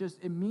Disney.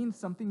 It means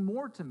something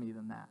more to me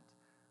than that.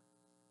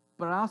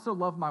 But I also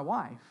love my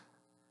wife,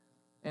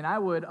 and I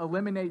would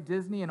eliminate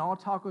Disney and all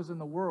tacos in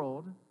the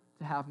world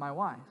to have my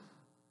wife.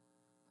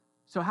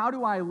 So how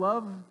do I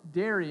love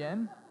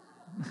Darian?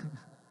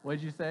 What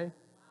did you say?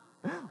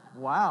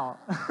 Wow.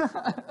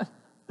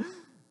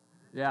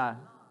 Yeah,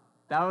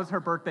 that was her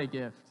birthday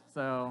gift,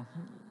 so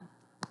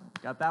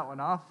got that one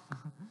off.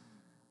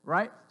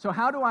 Right? So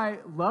how do I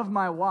love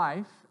my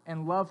wife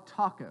and love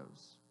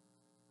tacos?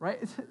 Right?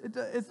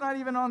 It's not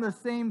even on the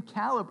same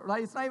caliber.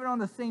 Right? It's not even on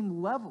the same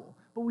level.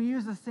 But we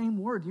use the same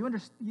word. Do you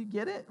understand? You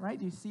get it? Right?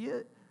 Do you see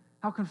it?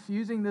 How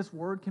confusing this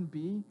word can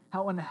be?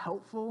 How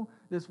unhelpful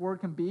this word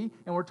can be?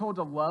 And we're told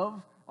to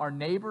love our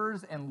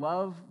neighbors and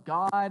love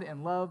God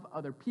and love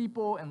other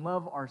people and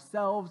love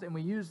ourselves. And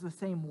we use the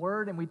same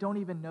word and we don't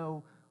even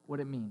know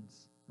what it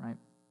means. Right?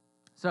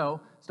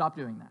 So stop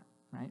doing that.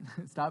 Right?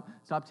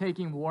 Stop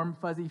taking warm,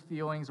 fuzzy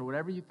feelings or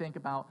whatever you think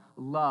about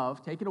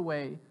love. Take it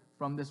away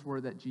from this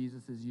word that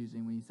Jesus is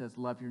using when he says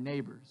love your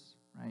neighbors.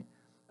 Right?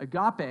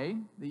 Agape,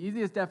 the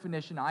easiest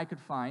definition I could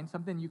find,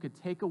 something you could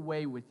take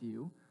away with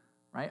you.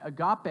 Right?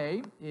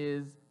 Agape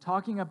is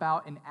talking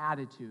about an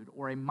attitude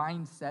or a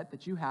mindset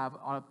that you have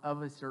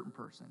of a certain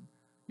person.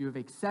 You have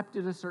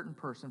accepted a certain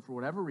person for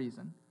whatever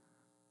reason,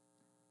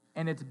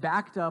 and it's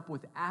backed up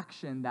with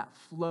action that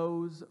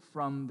flows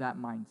from that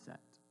mindset.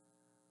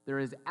 There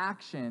is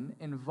action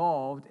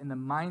involved in the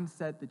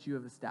mindset that you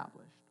have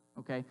established,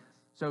 okay?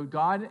 So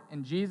God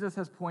and Jesus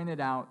has pointed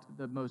out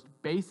the most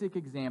basic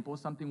example,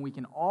 something we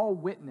can all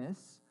witness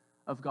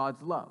of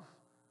God's love.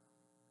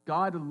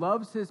 God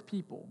loves his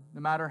people, no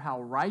matter how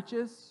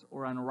righteous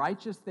or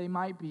unrighteous they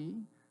might be,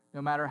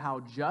 no matter how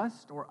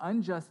just or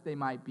unjust they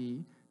might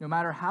be, no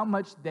matter how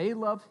much they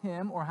love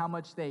him or how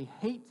much they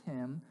hate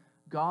him,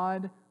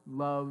 God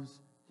loves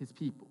his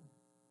people.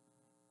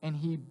 And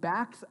he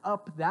backs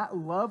up that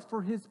love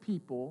for his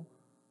people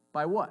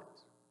by what?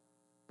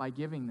 By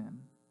giving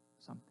them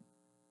something,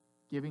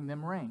 giving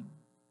them rain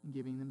and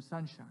giving them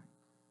sunshine.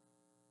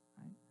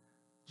 Right?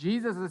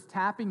 Jesus is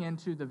tapping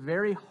into the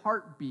very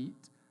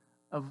heartbeat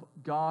of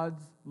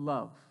God's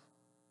love.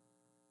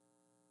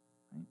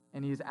 Right?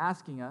 And he is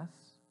asking us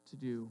to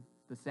do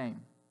the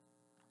same.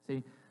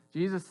 See,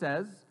 Jesus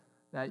says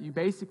that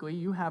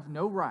you have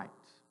no right.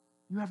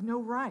 You have no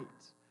right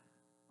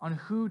on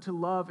who to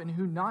love and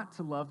who not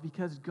to love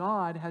because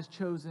God has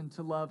chosen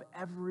to love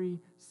every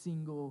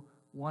single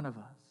one of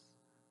us.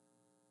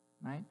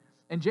 Right?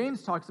 And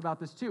James talks about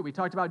this too. We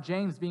talked about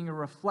James being a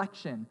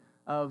reflection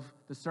of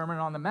the Sermon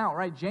on the Mount,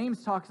 right?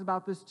 James talks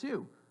about this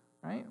too,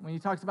 right? When he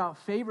talks about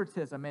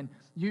favoritism and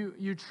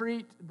you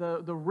treat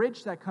the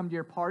rich that come to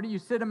your party, you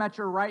sit them at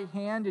your right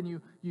hand and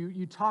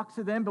you talk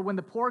to them, but when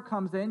the poor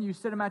comes in, you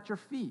sit them at your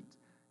feet.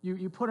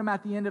 You put them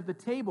at the end of the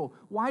table.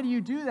 Why do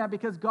you do that?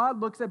 Because God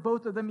looks at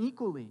both of them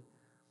equally.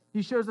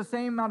 He shows the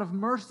same amount of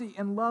mercy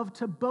and love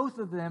to both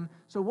of them.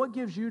 So what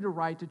gives you the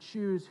right to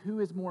choose who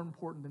is more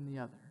important than the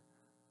other?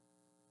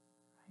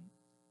 Right?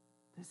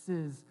 This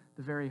is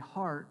the very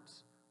heart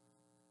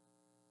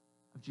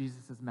of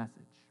Jesus'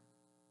 message.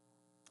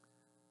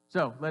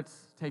 So let's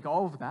take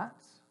all of that,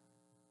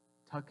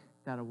 tuck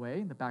that away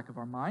in the back of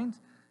our mind.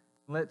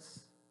 Let's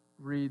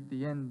read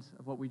the end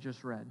of what we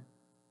just read.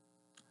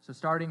 So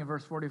starting in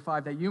verse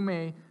 45, that you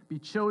may be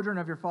children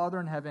of your Father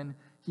in heaven,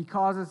 he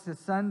causes his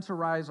sun to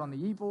rise on the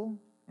evil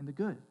and the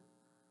good.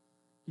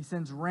 He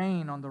sends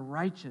rain on the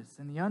righteous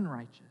and the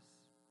unrighteous.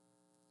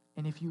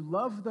 And if you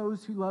love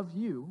those who love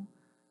you,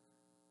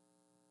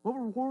 what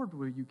reward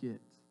will you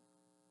get?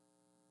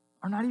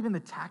 Are not even the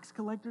tax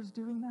collectors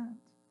doing that?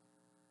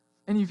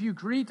 And if you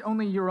greet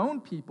only your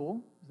own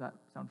people, does that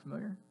sound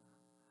familiar?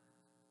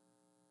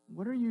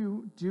 What are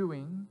you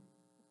doing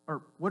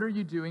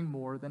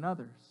more than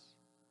others?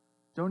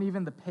 Don't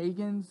even the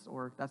pagans,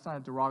 or that's not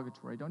a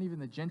derogatory, don't even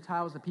the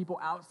Gentiles, the people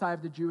outside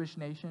of the Jewish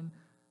nation,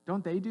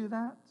 don't they do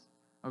that?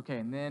 Okay,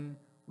 and then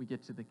we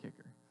get to the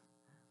kicker.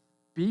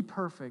 Be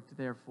perfect,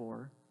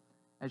 therefore,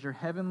 as your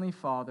heavenly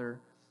Father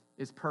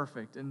is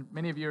perfect. And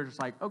many of you are just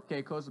like,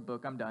 okay, close the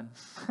book, I'm done.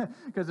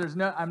 Because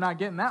I'm not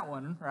getting that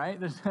one, right?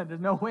 There's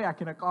no way I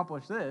can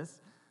accomplish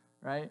this,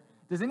 right?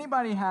 Does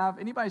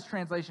anybody's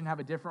translation have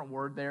a different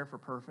word there for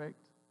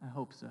perfect? I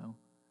hope so.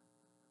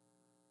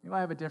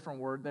 Anybody have a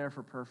different word there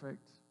for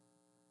perfect?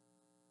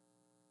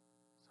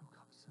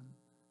 So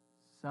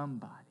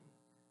somebody.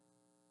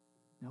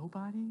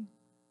 Nobody?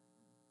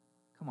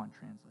 Come on,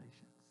 translations.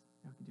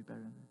 You can do better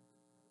than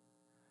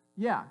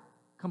that. Yeah,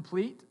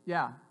 complete.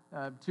 Yeah,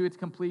 to its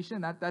completion.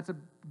 That's a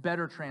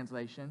better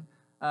translation.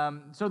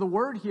 So the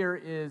word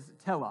here is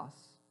telos.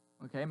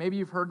 Okay, maybe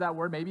you've heard that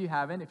word, maybe you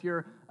haven't. If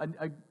you're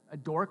a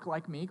dork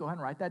like me, go ahead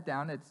and write that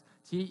down. It's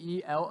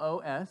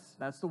T-E-L-O-S.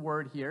 That's the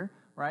word here,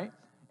 right?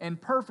 And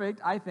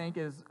perfect, I think,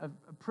 is a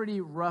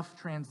pretty rough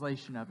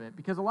translation of it.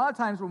 Because a lot of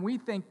times when we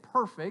think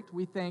perfect,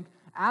 we think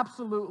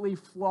absolutely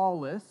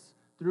flawless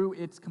through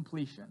its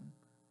completion,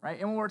 right?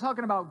 And when we're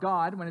talking about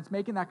God, when it's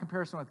making that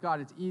comparison with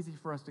God, it's easy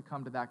for us to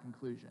come to that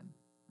conclusion,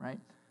 right?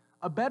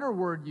 A better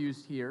word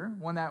used here,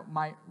 one that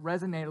might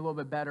resonate a little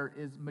bit better,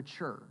 is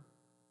mature,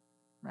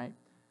 right?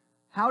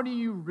 How do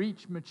you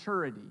reach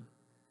maturity?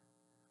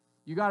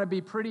 You got to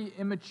be pretty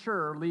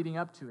immature leading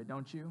up to it,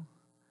 don't you?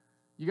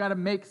 You got to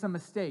make some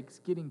mistakes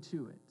getting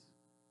to it,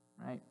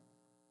 right?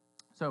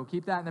 So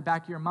keep that in the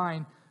back of your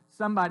mind.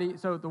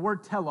 So the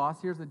word telos,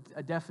 here's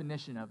a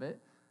definition of it.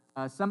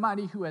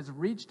 Somebody who has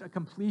reached a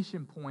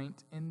completion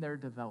point in their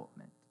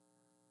development.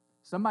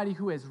 Somebody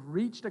who has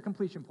reached a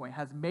completion point,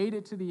 has made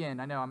it to the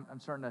end. I know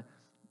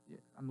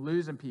I'm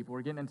losing people.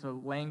 We're getting into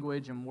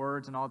language and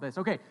words and all this.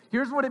 Okay,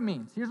 here's what it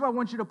means. Here's what I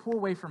want you to pull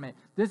away from it.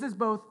 This is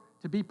both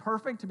to be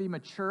perfect, to be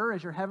mature,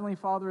 as your heavenly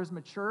Father is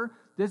mature.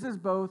 This is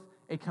both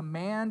a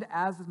command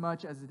as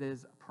much as it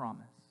is a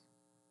promise.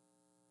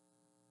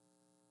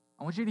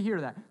 I want you to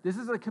hear that. This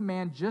is a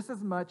command just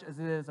as much as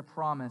it is a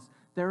promise.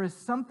 There is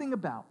something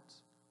about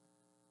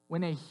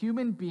when a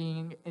human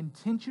being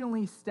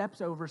intentionally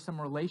steps over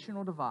some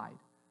relational divide,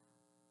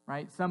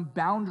 right? Some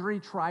boundary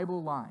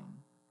tribal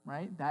line,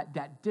 right?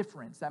 That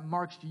difference that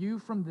marks you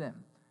from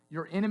them,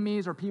 your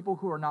enemies or people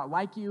who are not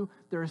like you.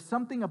 There is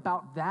something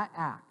about that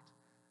act.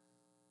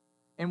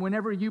 And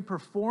whenever you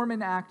perform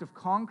an act of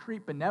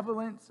concrete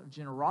benevolence, of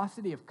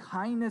generosity, of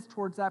kindness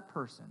towards that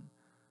person,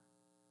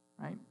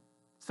 right?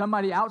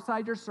 Somebody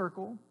outside your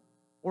circle,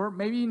 or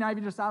maybe not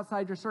even just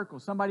outside your circle,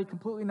 somebody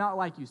completely not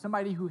like you,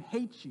 somebody who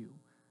hates you,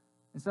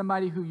 and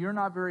somebody who you're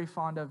not very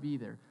fond of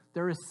either.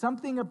 There is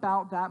something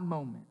about that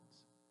moment.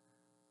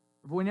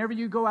 Whenever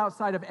you go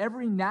outside of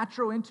every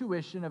natural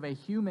intuition of a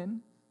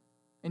human,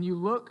 and you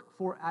look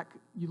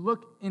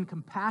in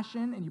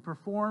compassion and you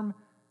perform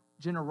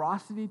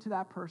generosity to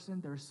that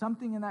person, there's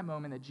something in that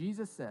moment that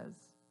Jesus says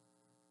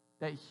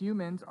that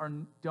humans are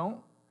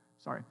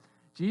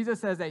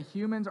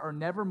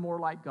never more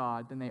like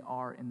God than they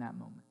are in that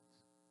moment.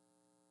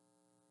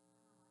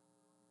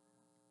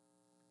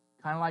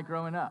 Kind of like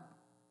growing up.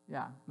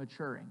 Yeah,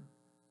 maturing.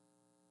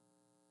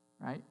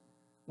 Right?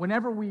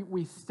 Whenever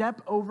we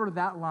step over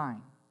that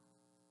line,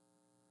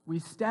 we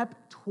step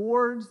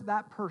towards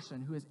that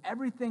person who is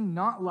everything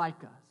not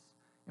like us,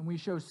 and we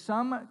show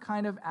some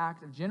kind of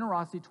act of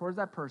generosity towards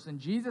that person,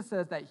 Jesus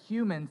says that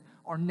humans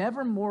are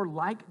never more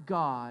like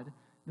God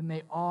than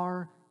they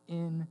are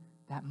in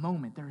that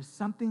moment. There is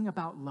something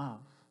about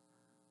love,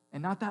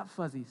 and not that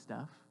fuzzy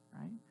stuff,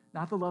 right?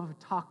 Not the love of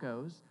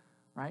tacos,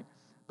 right?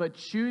 But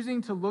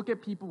choosing to look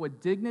at people with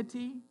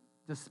dignity,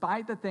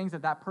 despite the things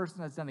that that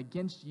person has done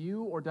against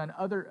you or done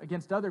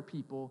against other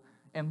people,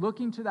 and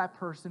looking to that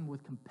person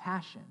with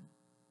compassion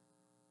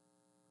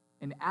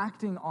and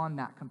acting on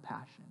that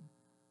compassion.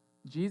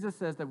 Jesus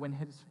says that when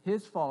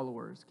his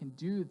followers can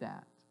do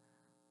that,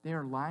 they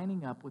are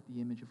lining up with the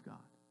image of God.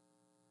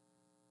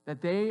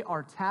 That they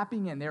are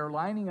tapping in, they are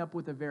lining up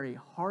with the very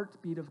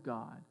heartbeat of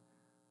God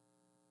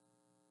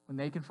when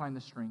they can find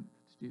the strength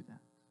to do that.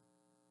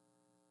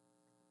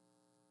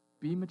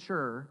 Be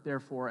mature,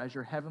 therefore, as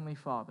your heavenly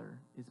Father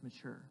is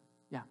mature.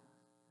 Yeah.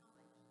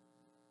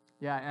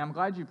 Yeah, and I'm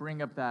glad you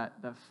bring up that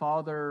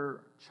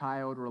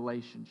father-child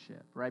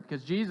relationship, right?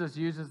 Because Jesus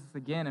uses this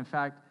again, in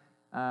fact,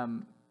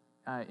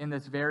 in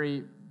this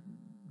very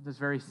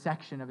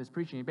section of his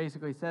preaching. He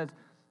basically says,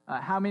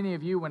 how many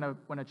of you, when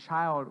your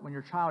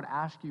child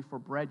asks you for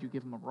bread, you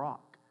give him a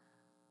rock,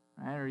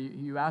 right? Or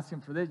you ask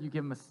him for this, you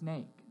give him a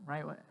snake,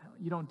 right?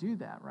 You don't do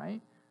that, right?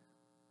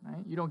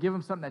 Right? You don't give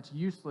them something that's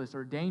useless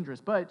or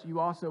dangerous, but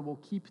you also will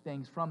keep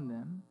things from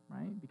them,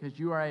 right? Because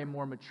you are a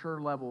more mature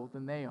level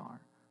than they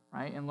are,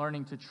 right? And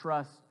learning to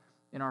trust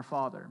in our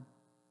Father.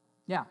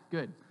 Yeah,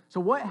 good. So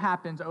what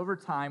happens over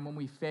time when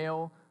we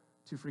fail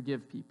to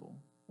forgive people?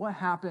 What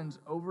happens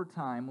over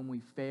time when we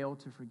fail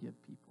to forgive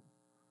people?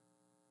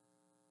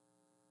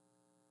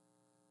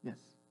 Yes.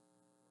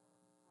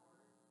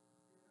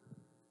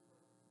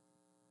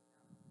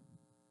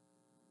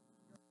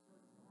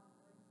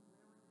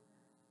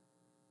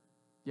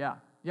 Yeah,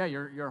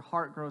 your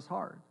heart grows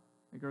hard.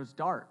 It grows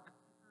dark.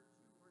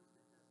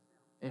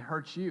 It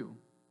hurts you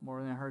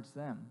more than it hurts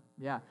them.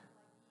 Yeah.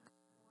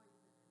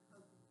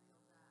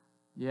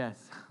 Yes.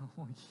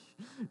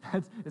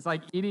 It's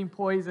like eating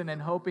poison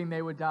and hoping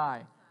they would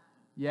die.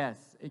 Yes,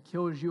 it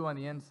kills you on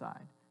the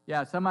inside.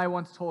 Yeah, somebody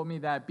once told me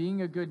that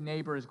being a good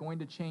neighbor is going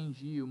to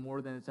change you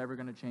more than it's ever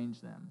going to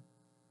change them.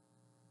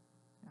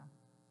 Yeah.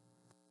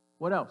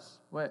 What else?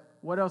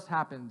 What else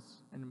happens?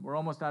 And we're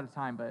almost out of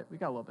time, but we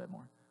got a little bit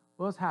more.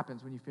 What else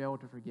happens when you fail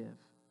to forgive?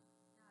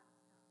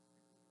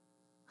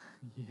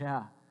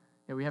 Yeah,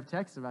 we have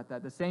texts about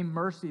that. The same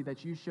mercy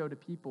that you show to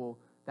people,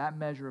 that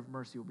measure of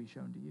mercy will be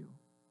shown to you.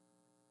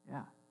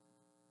 Yeah.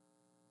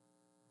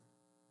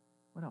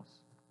 What else?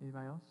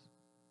 Anybody else?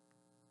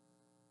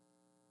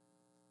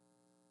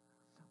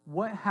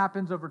 What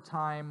happens over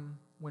time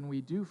when we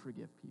do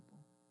forgive people?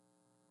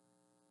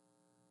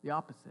 The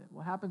opposite.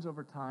 What happens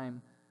over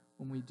time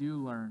when we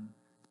do learn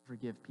to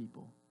forgive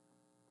people?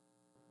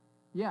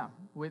 Yeah,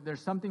 there's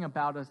something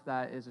about us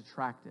that is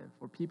attractive,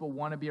 where people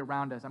want to be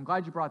around us. I'm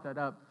glad you brought that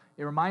up.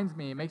 It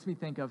makes me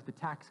think of the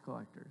tax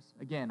collectors.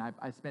 Again,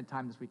 I spent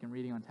time this weekend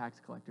reading on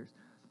tax collectors.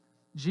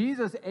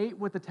 Jesus ate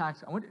with the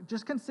tax.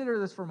 Just consider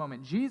this for a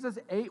moment. Jesus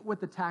ate with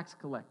the tax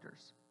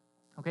collectors.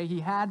 Okay, he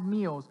had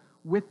meals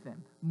with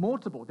them,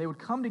 multiple. They would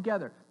come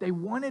together. They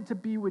wanted to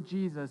be with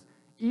Jesus,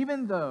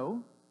 even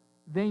though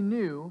they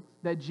knew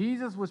that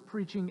Jesus was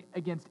preaching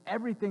against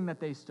everything that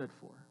they stood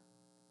for.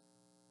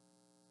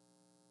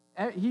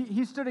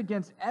 He stood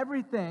against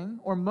everything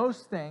or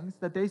most things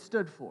that they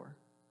stood for,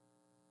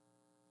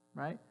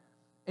 right?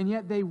 And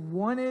yet they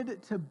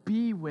wanted to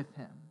be with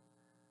him.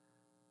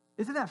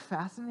 Isn't that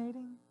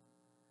fascinating?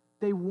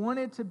 They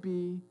wanted to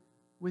be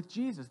with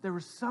Jesus. There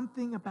was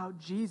something about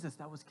Jesus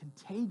that was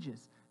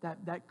contagious,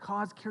 that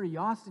caused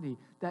curiosity,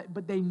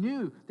 but they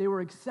knew they were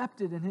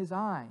accepted in his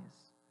eyes.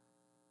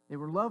 They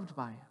were loved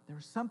by him. There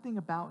was something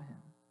about him.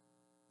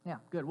 Yeah,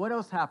 good. What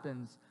else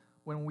happens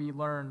when we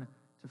learn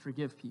to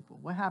forgive people?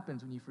 What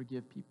happens when you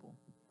forgive people?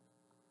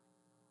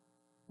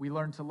 We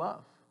learn to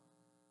love.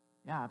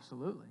 Yeah,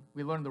 absolutely.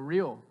 We learn the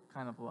real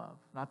kind of love,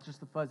 not just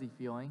the fuzzy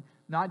feeling,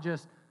 not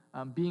just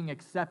being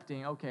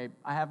accepting, okay,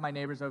 I have my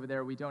neighbors over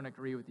there, we don't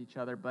agree with each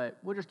other, but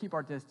we'll just keep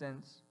our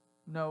distance.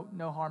 No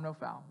harm, no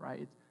foul,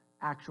 right? It's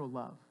actual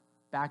love,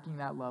 backing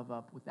that love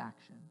up with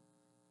action.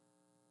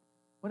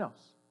 What else?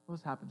 What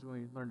else happens when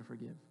we learn to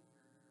forgive?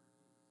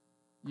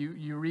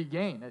 You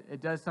regain.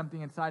 It does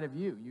something inside of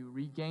you. You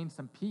regain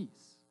some peace.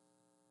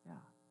 Yeah.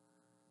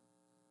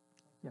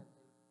 Yeah.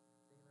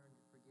 They learn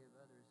to forgive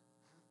others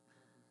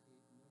because they see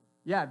it in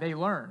you. Yeah, they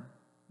learn.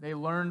 They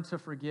learn to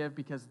forgive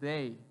because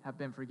they have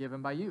been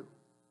forgiven by you.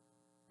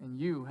 And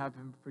you have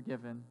been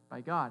forgiven by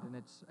God. And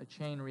it's a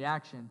chain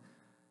reaction.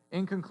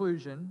 In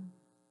conclusion,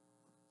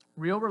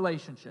 Real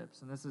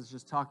relationships, and this is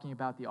just talking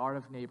about the art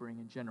of neighboring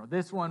in general.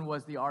 This one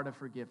was the art of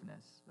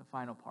forgiveness, the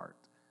final part,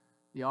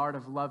 the art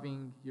of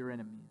loving your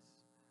enemies,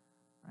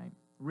 right?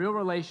 Real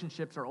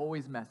relationships are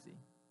always messy,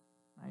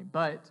 right?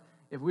 But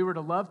if we were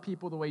to love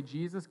people the way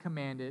Jesus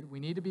commanded, we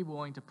need to be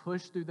willing to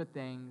push through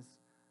things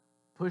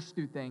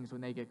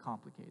when they get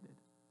complicated,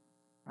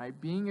 right?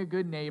 Being a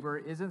good neighbor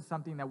isn't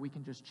something that we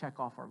can just check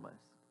off our list.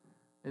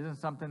 It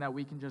isn't something that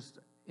we can just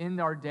end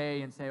our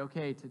day and say,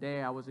 okay,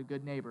 today I was a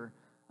good neighbor.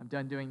 I'm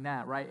done doing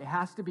that, right? It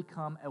has to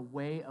become a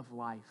way of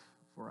life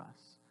for us.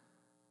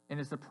 And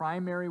it's the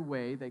primary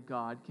way that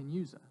God can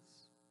use us.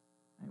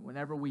 Right?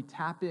 Whenever we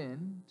tap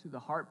in to the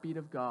heartbeat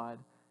of God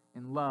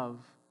and love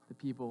the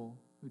people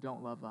who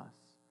don't love us.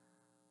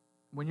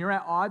 When you're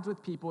at odds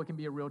with people, it can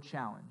be a real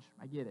challenge.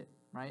 I get it,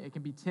 right? It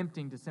can be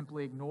tempting to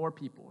simply ignore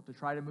people, to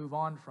try to move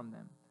on from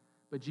them.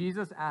 But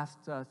Jesus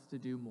asks us to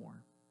do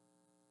more.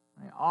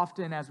 Right?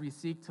 Often, as we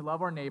seek to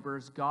love our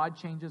neighbors, God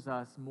changes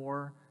us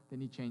more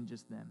than he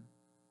changes them.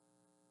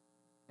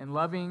 And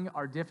loving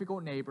our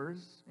difficult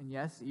neighbors, and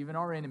yes, even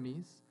our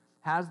enemies,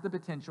 has the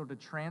potential to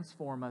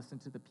transform us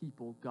into the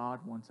people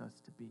God wants us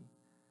to be.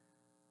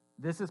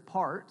 This is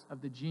part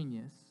of the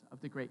genius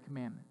of the Great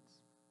Commandments.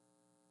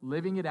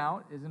 Living it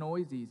out isn't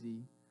always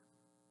easy,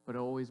 but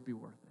it'll always be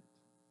worth it.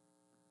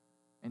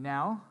 And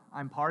now,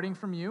 I'm parting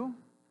from you,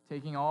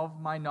 taking all of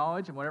my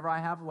knowledge and whatever I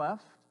have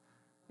left,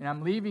 and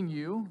I'm leaving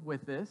you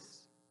with this.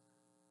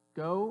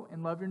 Go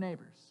and love your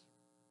neighbors.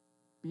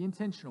 Be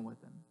intentional with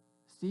them.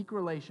 Seek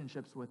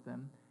relationships with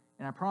them.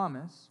 And I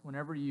promise,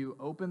 whenever you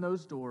open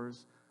those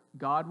doors,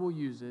 God will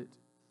use it.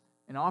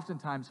 And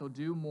oftentimes, he'll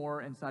do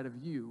more inside of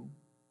you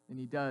than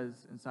he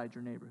does inside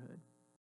your neighborhood.